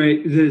 which was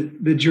great,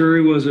 the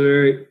jury was a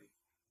very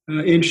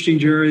interesting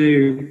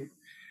jury.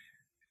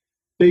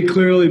 They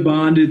clearly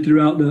bonded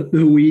throughout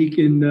the week,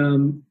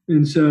 and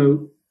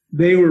so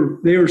they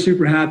were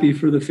super happy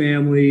for the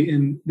family,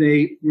 and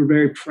they were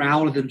very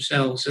proud of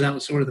themselves. So that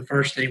was sort of the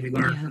first thing we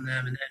learned from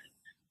them.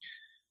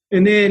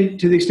 And then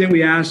to the extent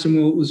we asked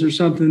them, well, was there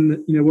something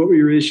that, you know, what were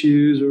your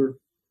issues, or,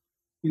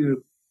 you know,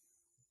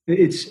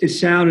 it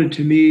sounded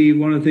to me,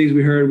 one of the things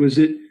we heard was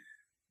that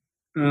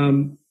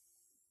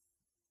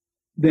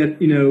that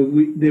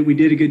we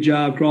did a good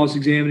job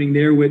cross-examining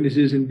their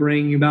witnesses and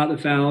bringing about the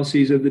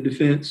fallacies of the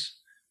defense,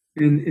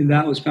 and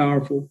that was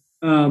powerful.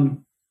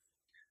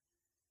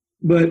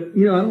 But I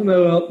don't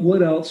know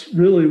what else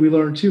really we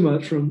learned too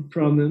much from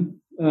them.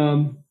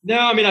 No,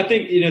 I mean, I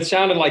think it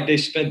sounded like they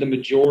spent the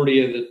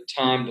majority of the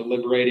time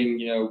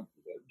deliberating,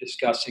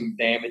 discussing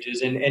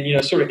damages,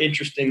 and sort of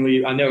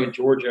interestingly, I know in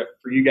Georgia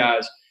for you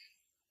guys,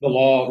 the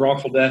law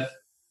wrongful death,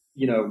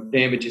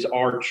 damages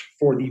are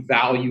for the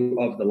value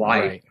of the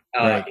life.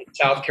 Right. In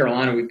South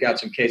Carolina, we've got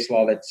some case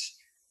law that's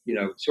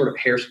sort of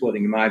hair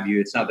splitting in my view.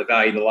 It's not the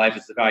value of the life;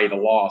 it's the value of the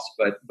loss.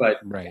 But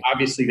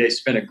obviously, they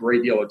spent a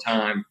great deal of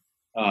time.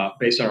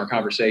 Based on our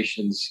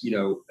conversations,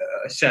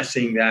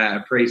 assessing that,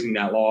 appraising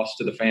that loss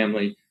to the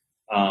family.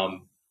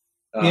 And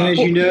as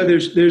you know,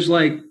 there's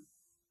like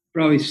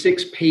probably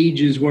 6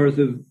 pages worth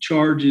of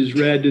charges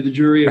read to the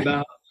jury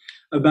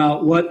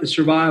about what the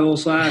survival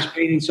 /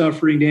 pain and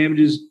suffering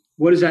damages.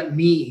 What does that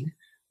mean?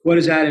 What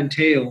does that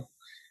entail?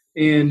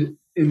 And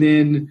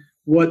then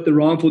what the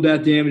wrongful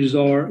death damages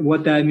are,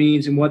 what that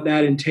means, and what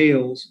that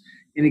entails,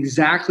 and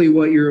exactly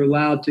what you're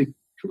allowed to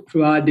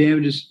provide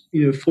damages,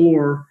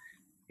 for.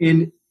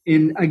 And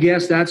I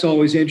guess that's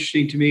always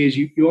interesting to me is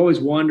you always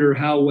wonder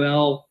how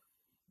well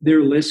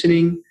they're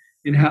listening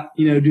and how,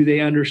 do they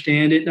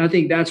understand it? And I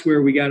think that's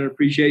where we got an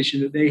appreciation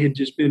that they had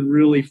just been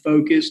really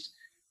focused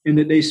and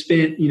that they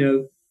spent,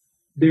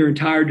 their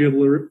entire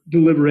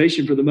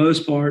deliberation for the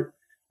most part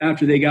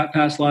after they got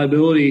past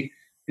liability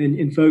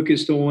and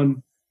focused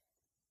on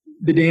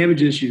the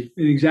damage issue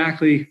and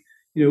exactly,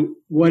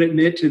 what it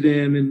meant to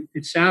them. And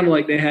it sounded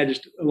like they had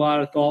just a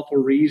lot of thoughtful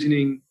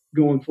reasoning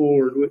going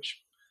forward,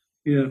 which,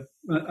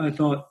 I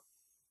thought,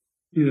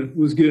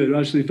 was good. It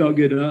actually felt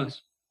good to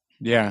us.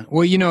 Yeah.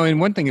 Well, and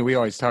one thing that we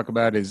always talk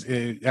about is,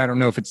 I don't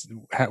know if it's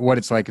what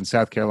it's like in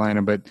South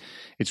Carolina, but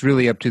it's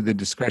really up to the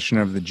discretion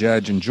of the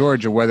judge in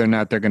Georgia whether or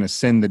not they're going to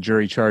send the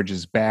jury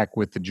charges back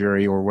with the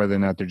jury or whether or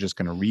not they're just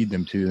going to read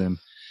them to them.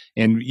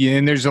 And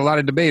there's a lot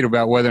of debate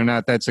about whether or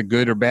not that's a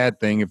good or bad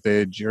thing if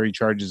the jury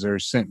charges are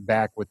sent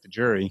back with the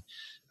jury,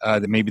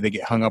 that maybe they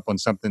get hung up on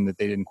something that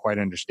they didn't quite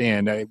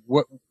understand.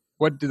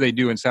 What do they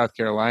do in South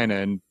Carolina?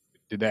 And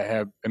did that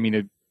have,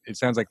 it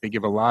sounds like they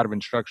give a lot of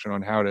instruction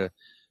on how to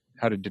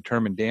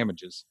determine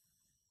damages.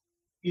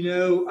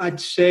 I'd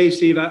say,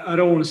 Steve, I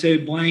don't want to say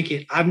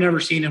blanket. I've never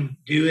seen them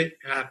do it.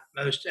 And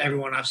most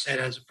everyone I've said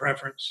has a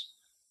preference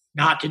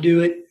not to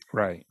do it.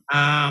 Right.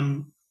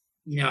 I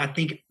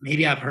think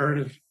maybe I've heard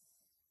of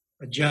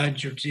a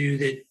judge or two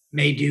that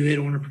may do it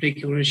on a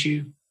particular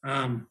issue.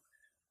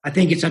 I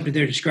think it's up to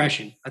their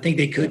discretion. I think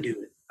they could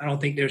do it. I don't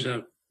think there's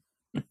a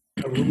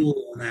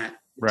rule on that.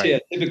 Right. Yeah,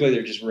 typically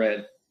they're just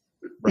read.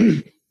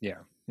 Right. Yeah.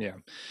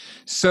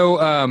 So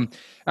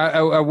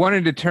I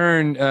wanted to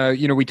turn,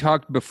 we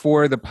talked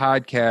before the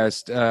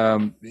podcast,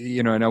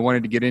 and I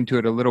wanted to get into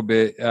it a little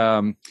bit.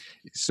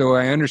 So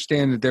I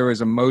understand that there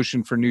was a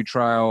motion for new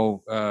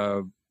trial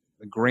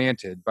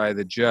granted by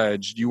the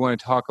judge. Do you want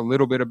to talk a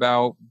little bit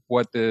about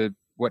what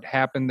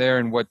happened there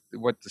and what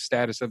the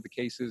status of the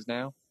case is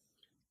now?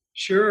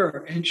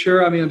 Sure. I'm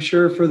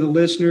sure for the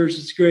listeners,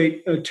 it's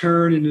great a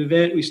turn in an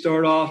event. We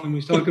start off and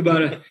we talk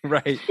about a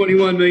right.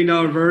 $21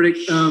 million verdict,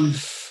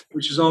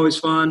 which is always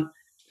fun.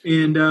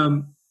 And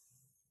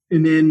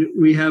then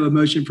we have a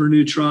motion for a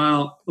new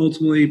trial.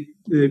 Ultimately,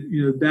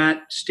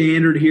 that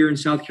standard here in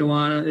South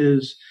Carolina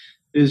is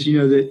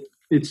that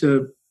it's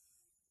a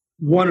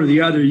one or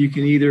the other. You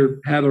can either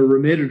have a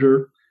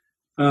remittitor,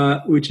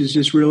 which is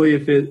just really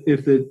if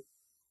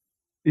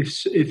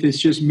it's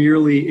just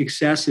merely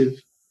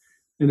excessive,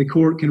 and the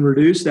court can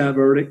reduce that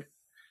verdict.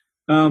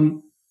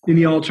 In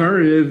the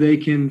alternative, they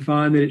can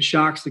find that it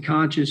shocks the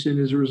conscience and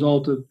is a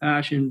result of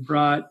passion,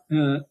 pride,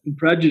 and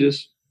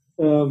prejudice,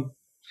 bias,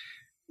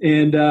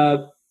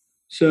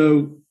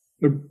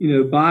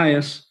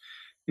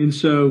 and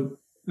so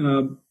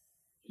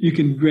you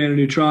can grant a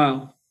new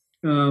trial.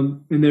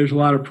 And there's a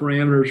lot of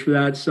parameters for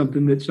that. It's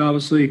something that's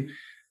obviously,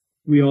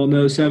 we all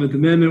know Seventh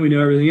Amendment. We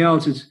know everything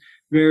else. It's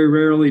very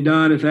rarely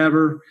done, if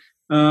ever.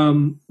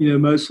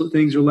 Most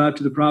things are left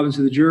to the province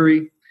of the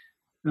jury.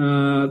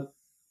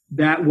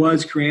 That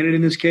was granted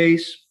in this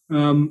case.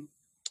 And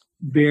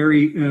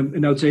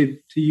I would say,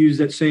 to use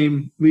that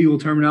same legal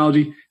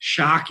terminology,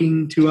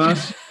 shocking to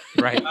us.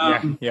 Right.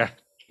 Yeah.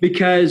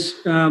 Because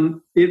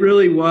it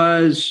really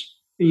was,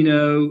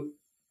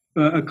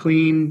 a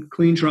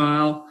clean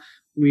trial.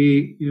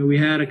 We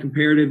had a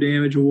comparative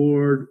damage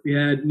award. We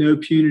had no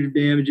punitive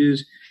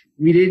damages.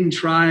 We didn't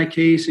try a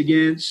case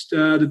against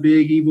the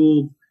big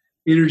evil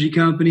energy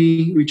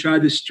company. We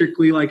tried this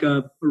strictly like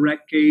a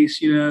wreck case,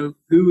 who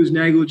was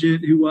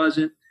negligent, who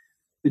wasn't.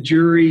 The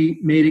jury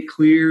made it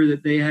clear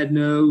that they had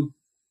no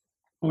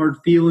hard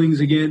feelings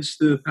against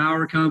the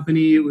power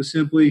company. It was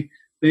simply,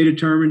 they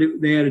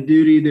determined they had a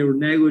duty, there were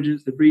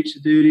negligence, they breached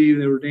the duty,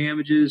 there were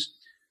damages.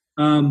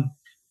 And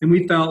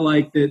we felt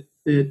like that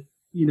the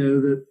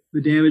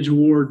damage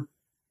award,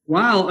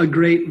 while a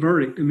great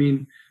verdict,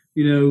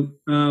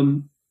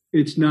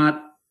 it's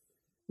not,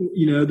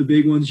 the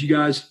big ones you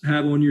guys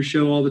have on your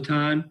show all the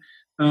time.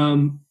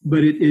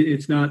 But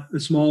it's not a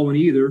small one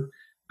either.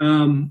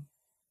 And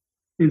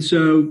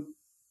so,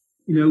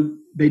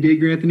 they did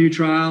grant the new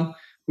trial.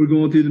 We're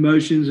going through the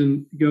motions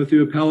and go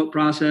through appellate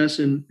process,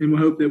 and we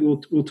hope that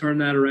we'll turn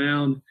that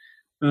around,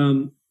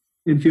 and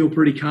feel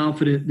pretty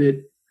confident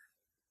that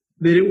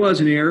it was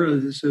an error.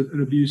 It's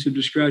an abuse of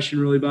discretion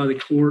really by the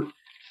court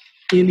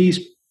in these,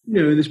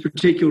 in this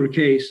particular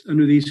case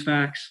under these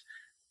facts.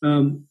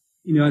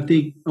 I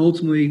think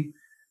ultimately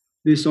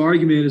this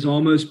argument is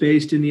almost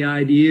based in the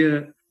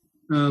idea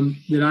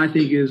that I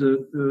think is a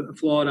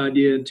flawed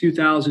idea. In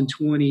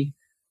 2020,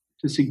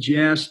 to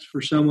suggest for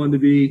someone to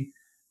be,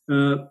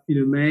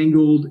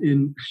 mangled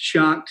and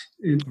shocked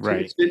and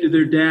sent to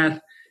their death,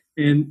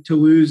 and to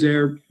lose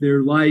their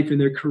life and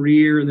their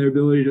career and their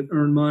ability to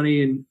earn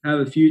money and have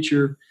a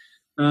future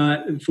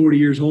at 40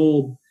 years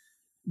old,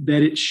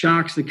 that it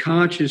shocks the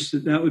conscience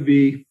that would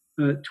be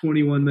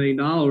 $21 million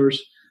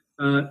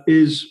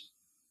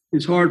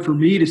is hard for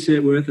me to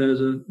sit with as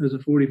a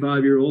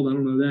 45-year-old. I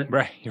don't know that.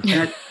 Right.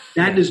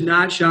 That does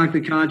not shock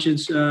the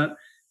conscience.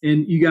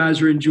 And you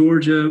guys are in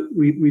Georgia.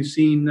 We've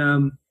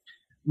seen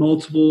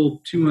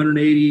multiple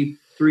 $280,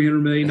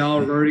 $300 million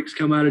verdicts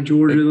come out of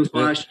Georgia this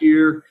last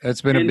year.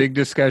 That's been a big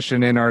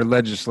discussion in our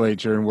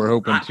legislature, and we're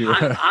hoping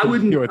to. I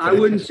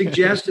wouldn't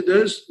suggest that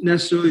those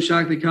necessarily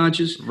shock the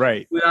conscience.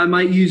 Right. But I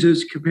might use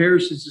those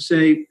comparisons to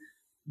say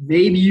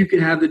maybe you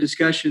could have the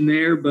discussion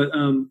there, but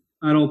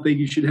I don't think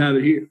you should have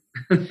it here.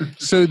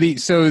 So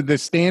the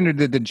standard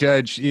that the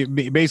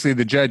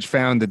judge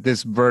found that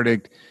this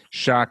verdict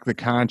shocked the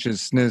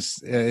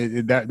consciousness.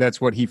 That's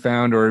what he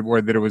found,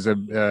 or that it was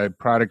a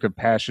product of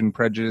passion,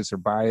 prejudice, or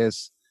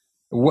bias.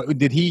 What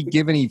did he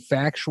give any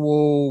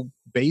factual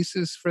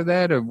basis for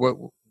that, or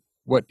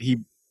what he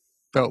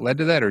felt led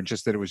to that, or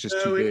just that it was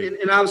just too big?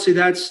 And obviously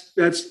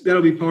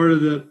that'll be part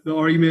of the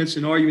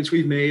arguments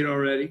we've made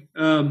already.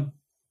 No,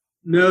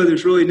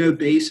 there's really no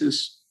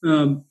basis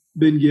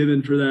been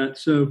given for that.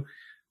 So,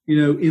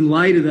 in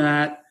light of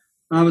that,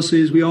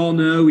 obviously, as we all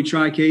know, we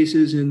try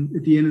cases, and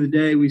at the end of the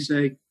day, we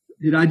say,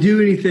 did I do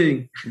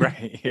anything?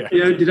 Right. Yeah.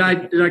 Did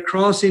I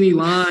cross any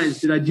lines?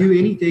 Did I do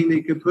anything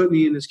that could put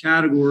me in this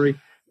category?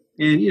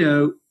 And,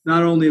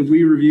 not only have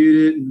we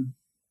reviewed it and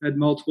had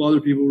multiple other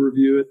people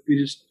review it,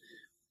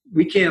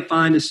 we can't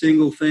find a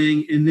single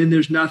thing. And then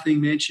there's nothing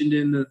mentioned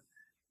in the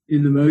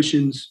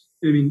motions,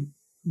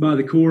 by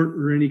the court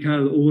or any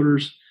kind of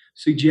orders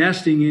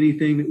suggesting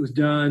anything that was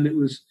done that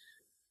was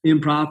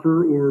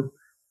improper or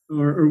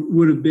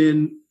would have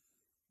been,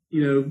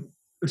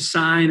 a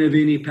sign of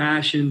any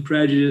passion,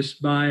 prejudice,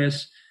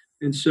 bias.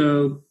 And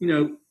so,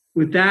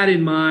 with that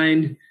in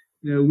mind,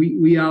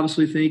 we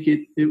obviously think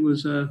it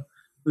was an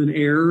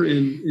error,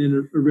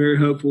 and are very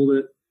hopeful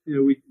that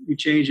we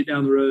change it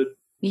down the road.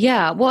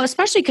 Yeah, well,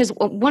 especially because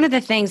one of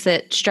the things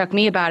that struck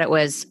me about it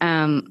was,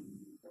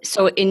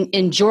 so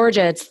in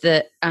Georgia, it's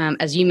the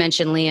as you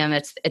mentioned, Liam,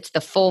 it's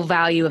the full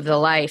value of the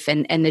life,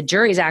 and the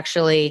jury's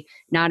actually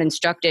not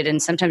instructed,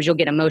 and sometimes you'll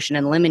get a motion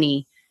in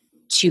limine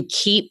to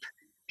keep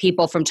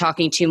people from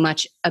talking too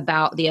much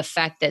about the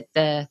effect that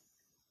the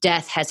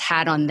death has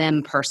had on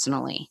them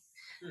personally.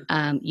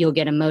 You'll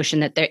get a motion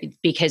that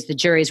because the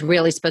jury is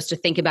really supposed to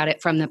think about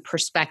it from the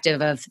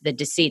perspective of the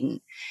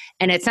decedent.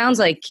 And it sounds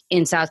like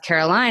in South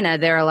Carolina,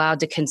 they're allowed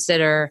to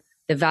consider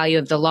the value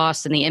of the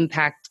loss and the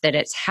impact that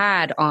it's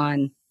had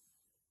on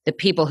the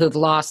people who've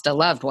lost a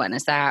loved one.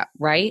 Is that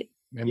right?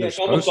 Yeah, it's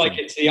almost like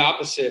it's the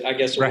opposite, I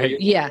guess.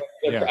 Right. Yeah.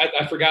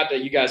 I forgot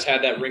that you guys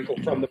had that wrinkle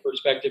from the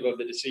perspective of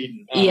the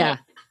decedent. Yeah.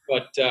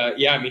 But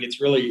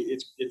it's really,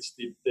 it's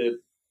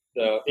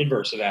the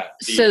inverse of that.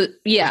 So,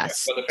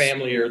 yes. For the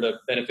family or the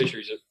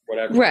beneficiaries or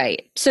whatever.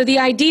 Right. So the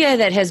idea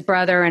that his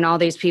brother and all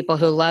these people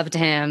who loved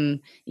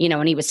him,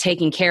 and he was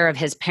taking care of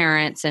his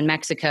parents in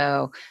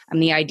Mexico,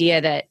 the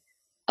idea that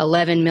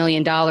 $11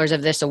 million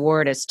of this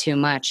award is too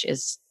much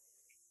is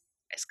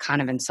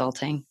kind of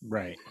insulting.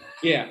 Right.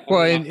 Yeah.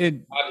 Well,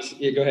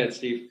 go ahead,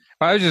 Steve.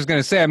 I was just going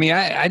to say,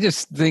 I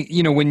just think,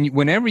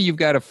 whenever you've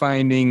got a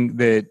finding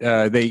that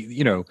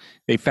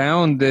they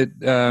found that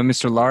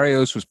Mr.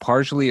 Larios was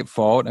partially at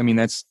fault.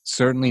 That's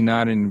certainly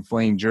not an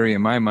inflamed jury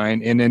in my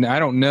mind. And then I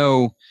don't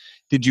know,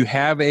 did you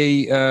have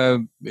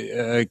a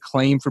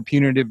claim for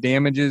punitive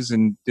damages,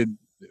 and did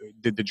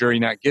the jury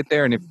not get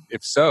there? And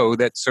if so,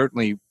 that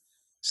certainly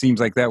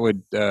seems like that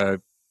would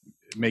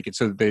make it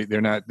so that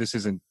they're not. This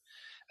isn't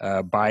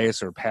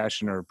bias or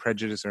passion or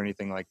prejudice or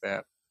anything like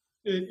that.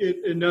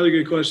 Another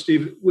good question,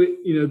 Steve.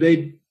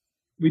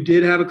 We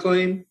did have a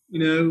claim.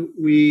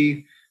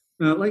 We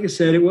like I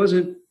said, it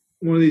wasn't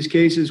one of these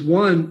cases.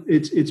 One,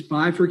 it's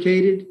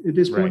bifurcated at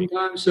this point in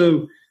time.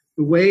 So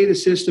the way the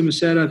system is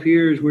set up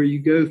here is where you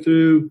go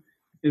through,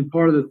 and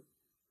part of the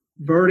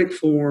verdict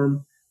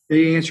form,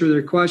 they answer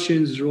their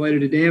questions as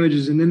related to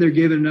damages, and then they're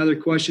given another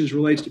questions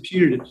relates to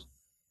punitives.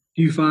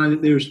 Do you find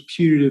that there's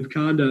punitive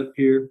conduct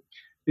here?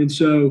 And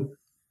so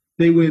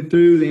they went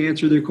through, they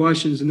answered their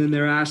questions, and then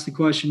they're asked the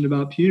question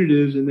about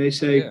punitives, and they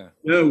say,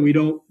 no, we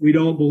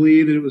don't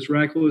believe that it was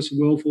reckless and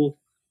willful.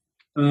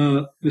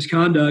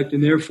 misconduct,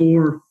 and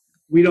therefore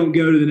we don't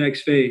go to the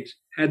next phase.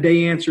 Had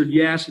they answered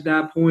yes at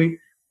that point,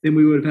 then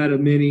we would have had a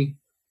mini,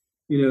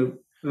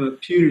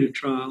 punitive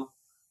trial,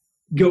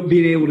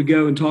 being able to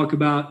go and talk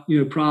about,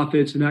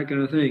 profits and that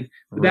kind of thing.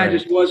 But that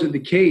just wasn't the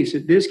case.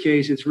 In this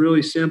case, it's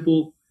really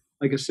simple,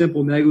 like a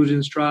simple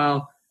negligence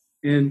trial,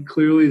 and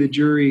clearly the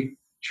jury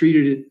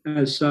treated it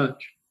as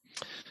such.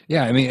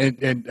 Yeah, I mean,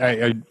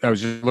 I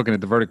was just looking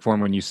at the verdict form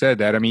when you said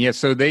that. I mean, yeah,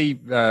 so they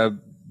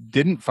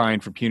didn't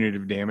find for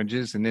punitive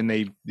damages, and then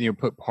they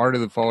put part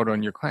of the fault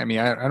on your client. I mean,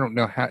 I don't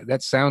know how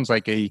that sounds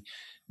like a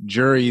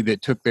jury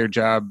that took their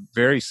job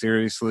very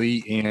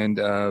seriously and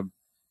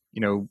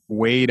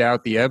weighed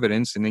out the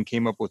evidence and then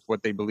came up with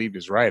what they believed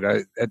is right.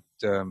 I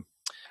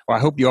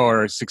hope you all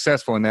are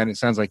successful in that. It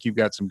sounds like you've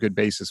got some good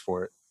basis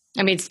for it.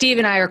 I mean, Steve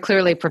and I are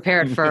clearly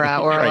prepared for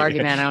oral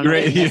argument. I don't know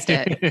if you missed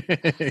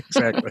it.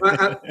 Exactly.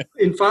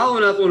 In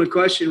following up on a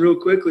question real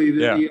quickly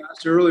that you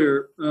asked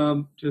earlier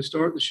to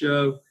start the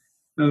show,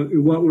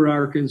 what were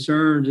our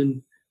concerns?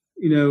 And,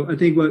 I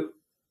think what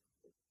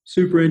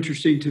super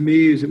interesting to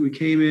me is that we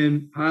came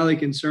in highly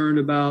concerned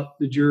about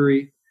the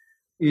jury,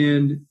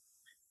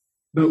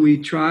 but we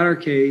tried our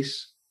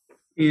case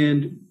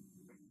and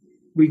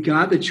we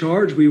got the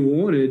charge we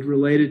wanted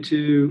related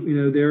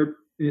to,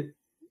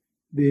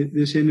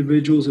 this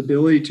individual's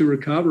ability to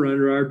recover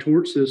under our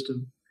tort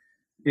system.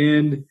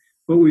 And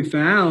what we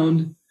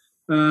found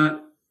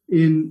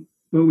in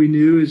what we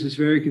knew is this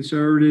very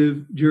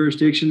conservative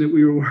jurisdiction that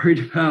we were worried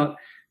about,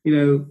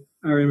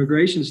 our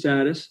immigration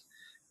status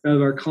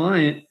of our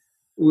client,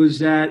 was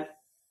that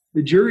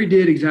the jury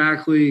did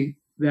exactly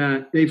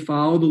that. They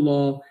followed the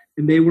law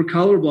and they were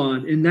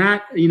colorblind. And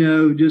that,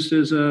 just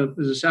as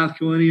a South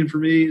Carolinian, for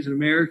me, as an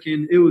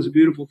American, it was a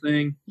beautiful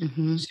thing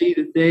to see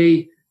that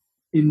they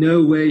in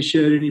no way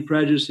showed any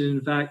prejudice, and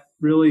in fact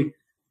really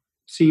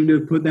seemed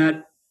to put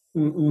that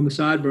on the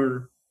side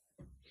burner.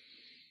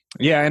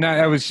 Yeah, and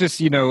I was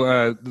just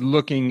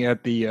looking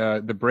at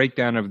the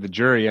breakdown of the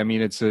jury. I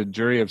mean, it's a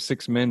jury of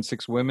 6 men,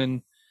 6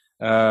 women,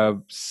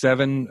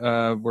 7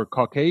 were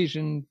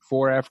Caucasian,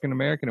 4 African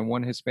American, and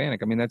 1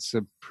 Hispanic. I mean, that's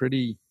a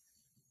pretty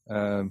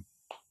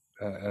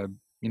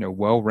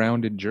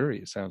well-rounded jury.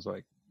 It sounds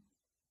like.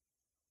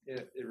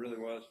 Yeah, it really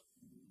was.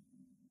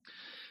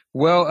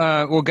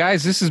 Well,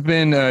 guys, this has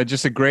been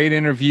just a great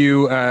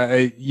interview.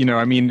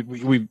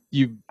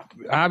 You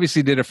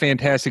obviously did a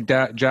fantastic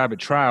job at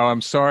trial. I'm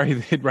sorry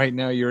that right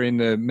now you're in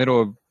the middle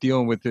of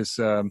dealing with this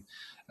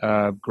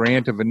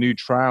grant of a new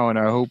trial, and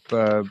I hope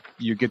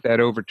you get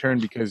that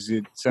overturned, because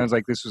it sounds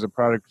like this was a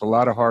product of a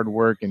lot of hard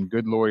work and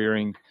good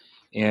lawyering,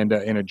 and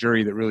a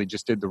jury that really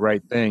just did the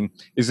right thing.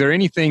 Is there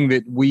anything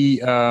that we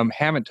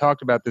haven't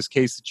talked about this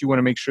case that you want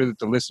to make sure that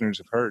the listeners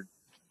have heard?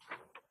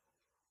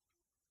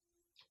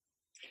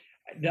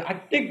 I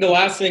think the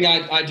last thing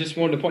I just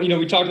wanted to point,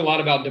 we talked a lot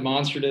about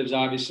demonstratives,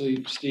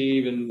 obviously,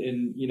 Steve,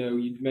 and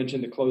you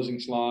mentioned the closing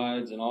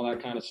slides and all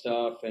that kind of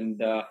stuff.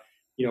 And,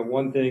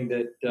 one thing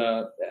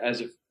that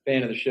as a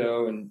fan of the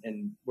show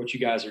and what you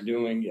guys are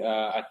doing,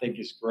 I think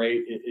is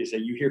great, is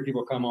that you hear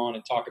people come on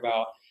and talk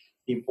about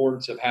the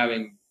importance of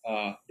having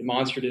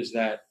demonstratives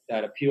that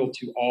appeal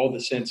to all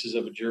the senses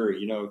of a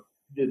jury,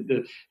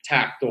 the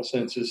tactile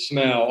senses,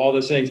 smell, all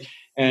those things.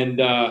 And,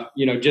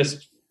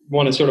 just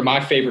one of sort of my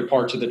favorite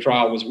parts of the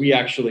trial was we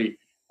actually,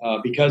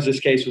 because this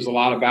case was a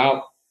lot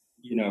about,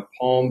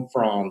 palm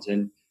fronds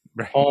and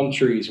palm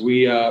trees,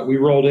 we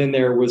rolled in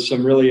there with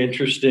some really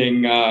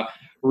interesting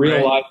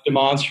real life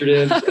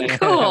demonstratives. And,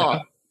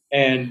 cool.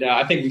 And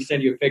I think we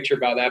sent you a picture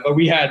about that. But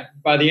we had,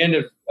 by the end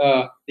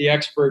of the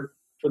expert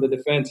for the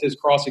defense, his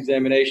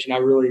cross-examination, I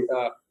really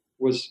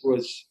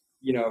was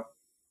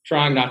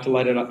trying not to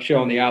let it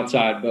show on the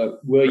outside,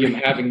 but William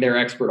having their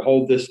expert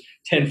hold this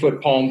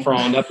 10-foot palm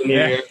frond up in the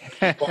air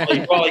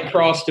while he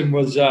crossed him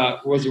was a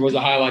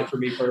highlight for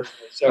me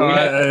personally. So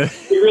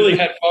we really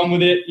had fun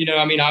with it.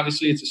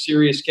 Obviously it's a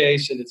serious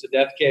case and it's a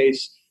death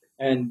case,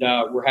 and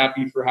we're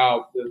happy for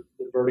how the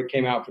verdict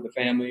came out for the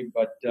family.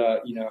 But I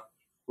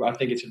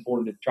think it's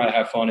important to try to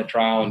have fun at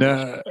trial, and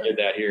we did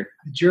that here.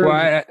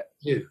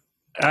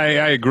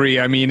 I agree.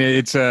 I mean,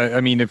 if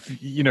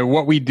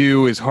what we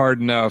do is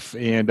hard enough,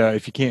 and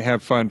if you can't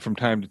have fun from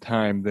time to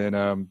time, then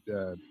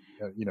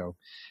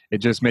it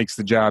just makes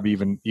the job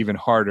even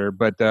harder.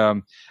 But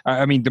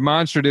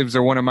demonstratives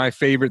are one of my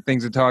favorite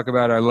things to talk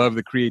about. I love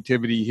the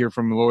creativity you hear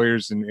from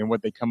lawyers and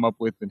what they come up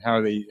with and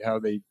how they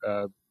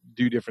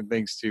do different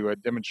things to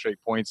demonstrate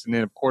points. And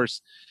then, of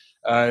course,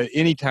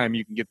 anytime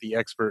you can get the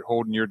expert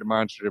holding your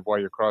demonstrative while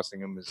you're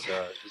crossing them is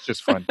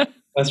just fun.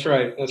 That's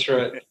right.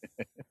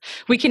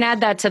 We can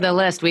add that to the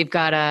list. We've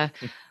got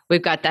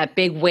that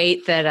big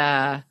weight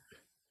that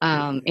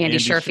Andy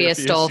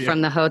Scherfius stole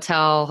from the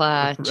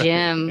hotel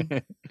gym.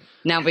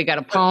 Now we got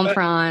a palm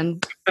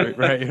prawn.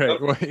 Right.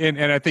 Well, and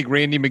I think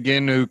Randy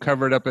McGinn, who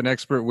covered up an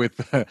expert with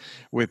the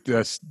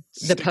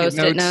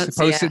Post-it notes.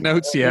 Post-it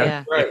notes.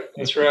 Yeah. Right.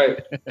 That's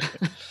right.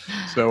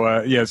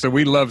 So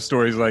we love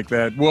stories like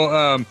that.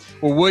 Well,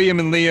 William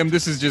and Liam,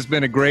 this has just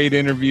been a great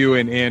interview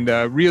and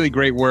really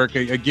great work.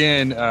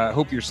 Again,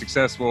 hope you're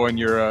successful on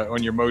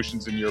your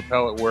motions and your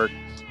appellate work.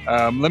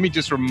 Let me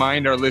just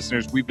remind our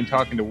listeners, we've been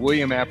talking to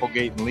William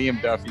Applegate and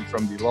Liam Duffy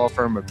from the law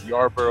firm of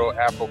Yarborough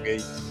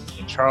Applegate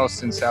in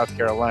Charleston, South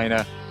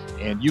Carolina.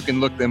 And you can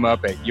look them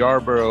up at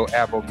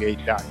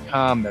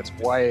yarboroughapplegate.com. That's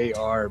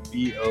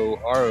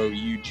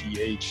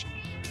YARBOROUGH,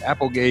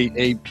 Applegate,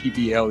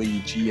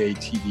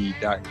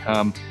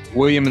 APPLEGATD.com.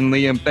 William and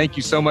Liam, thank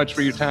you so much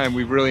for your time.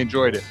 We've really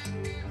enjoyed it.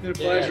 It's been a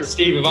pleasure.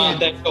 Steve, Yvonne,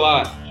 thanks a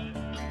lot.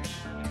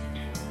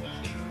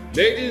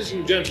 Ladies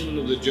and gentlemen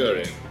of the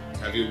jury,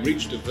 have you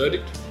reached a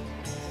verdict?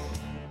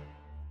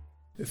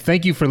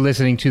 Thank you for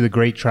listening to the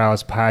Great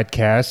Trials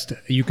Podcast.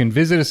 You can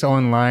visit us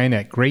online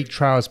at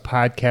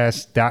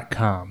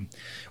greattrialspodcast.com.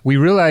 We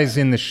realize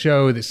in the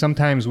show that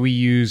sometimes we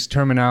use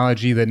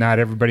terminology that not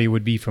everybody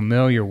would be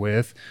familiar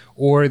with,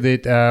 or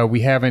that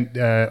we haven't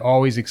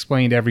always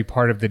explained every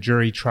part of the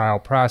jury trial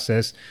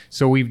process.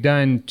 So we've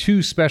done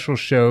 2 special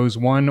shows,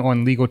 one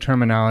on legal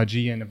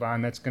terminology, and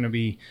Yvonne, that's going to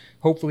be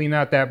hopefully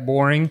not that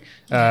boring.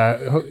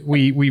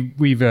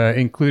 We've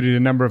included a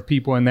number of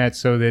people in that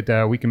so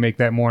that we can make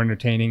that more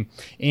entertaining,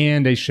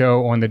 and a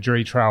show on the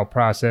jury trial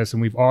process.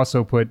 And we've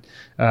also put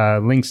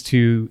links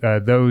to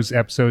those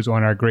episodes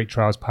on our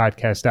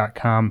greattrialspodcast.com,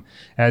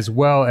 as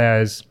well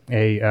as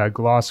a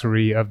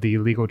glossary of the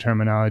legal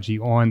terminology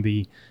on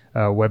the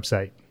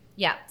website.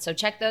 Yeah, so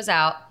check those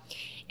out.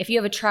 If you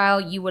have a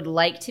trial you would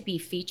like to be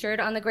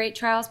featured on the Great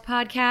Trials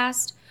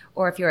Podcast,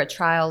 or if you're a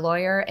trial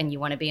lawyer and you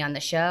want to be on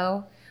the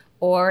show,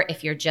 or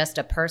if you're just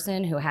a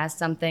person who has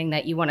something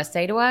that you want to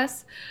say to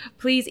us,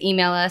 please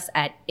email us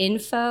at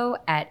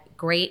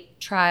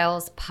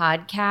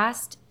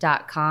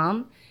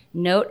info@greattrialspodcast.com.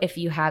 Note, if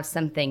you have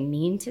something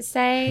mean to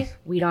say,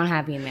 we don't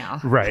have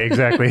email. Right,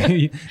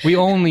 exactly. We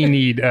only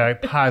need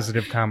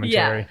positive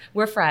commentary. Yeah,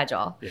 we're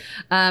fragile.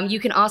 Yeah.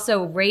 You can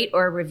also rate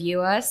or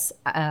review us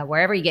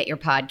wherever you get your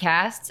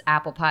podcasts,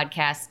 Apple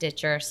Podcasts,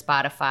 Stitcher,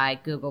 Spotify,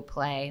 Google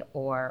Play,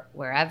 or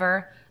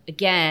wherever.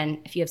 Again,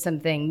 if you have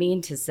something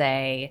mean to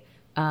say,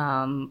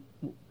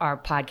 our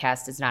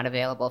podcast is not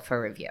available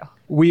for review.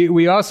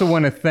 We also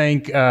want to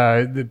thank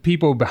the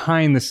people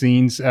behind the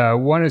scenes.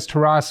 One is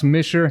Taras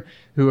Misher,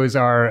 who is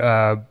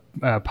our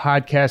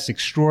podcast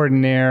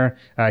extraordinaire.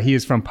 He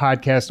is from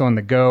Podcast on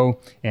the Go,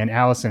 and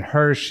Allison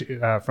Hirsch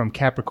from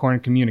Capricorn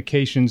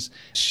Communications.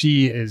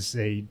 She is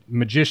a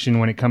magician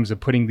when it comes to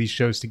putting these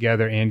shows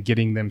together and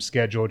getting them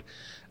scheduled.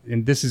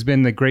 And this has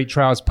been the Great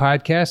Trials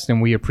Podcast,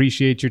 and we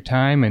appreciate your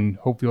time and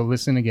hope you'll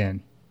listen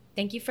again.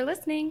 Thank you for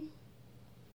listening.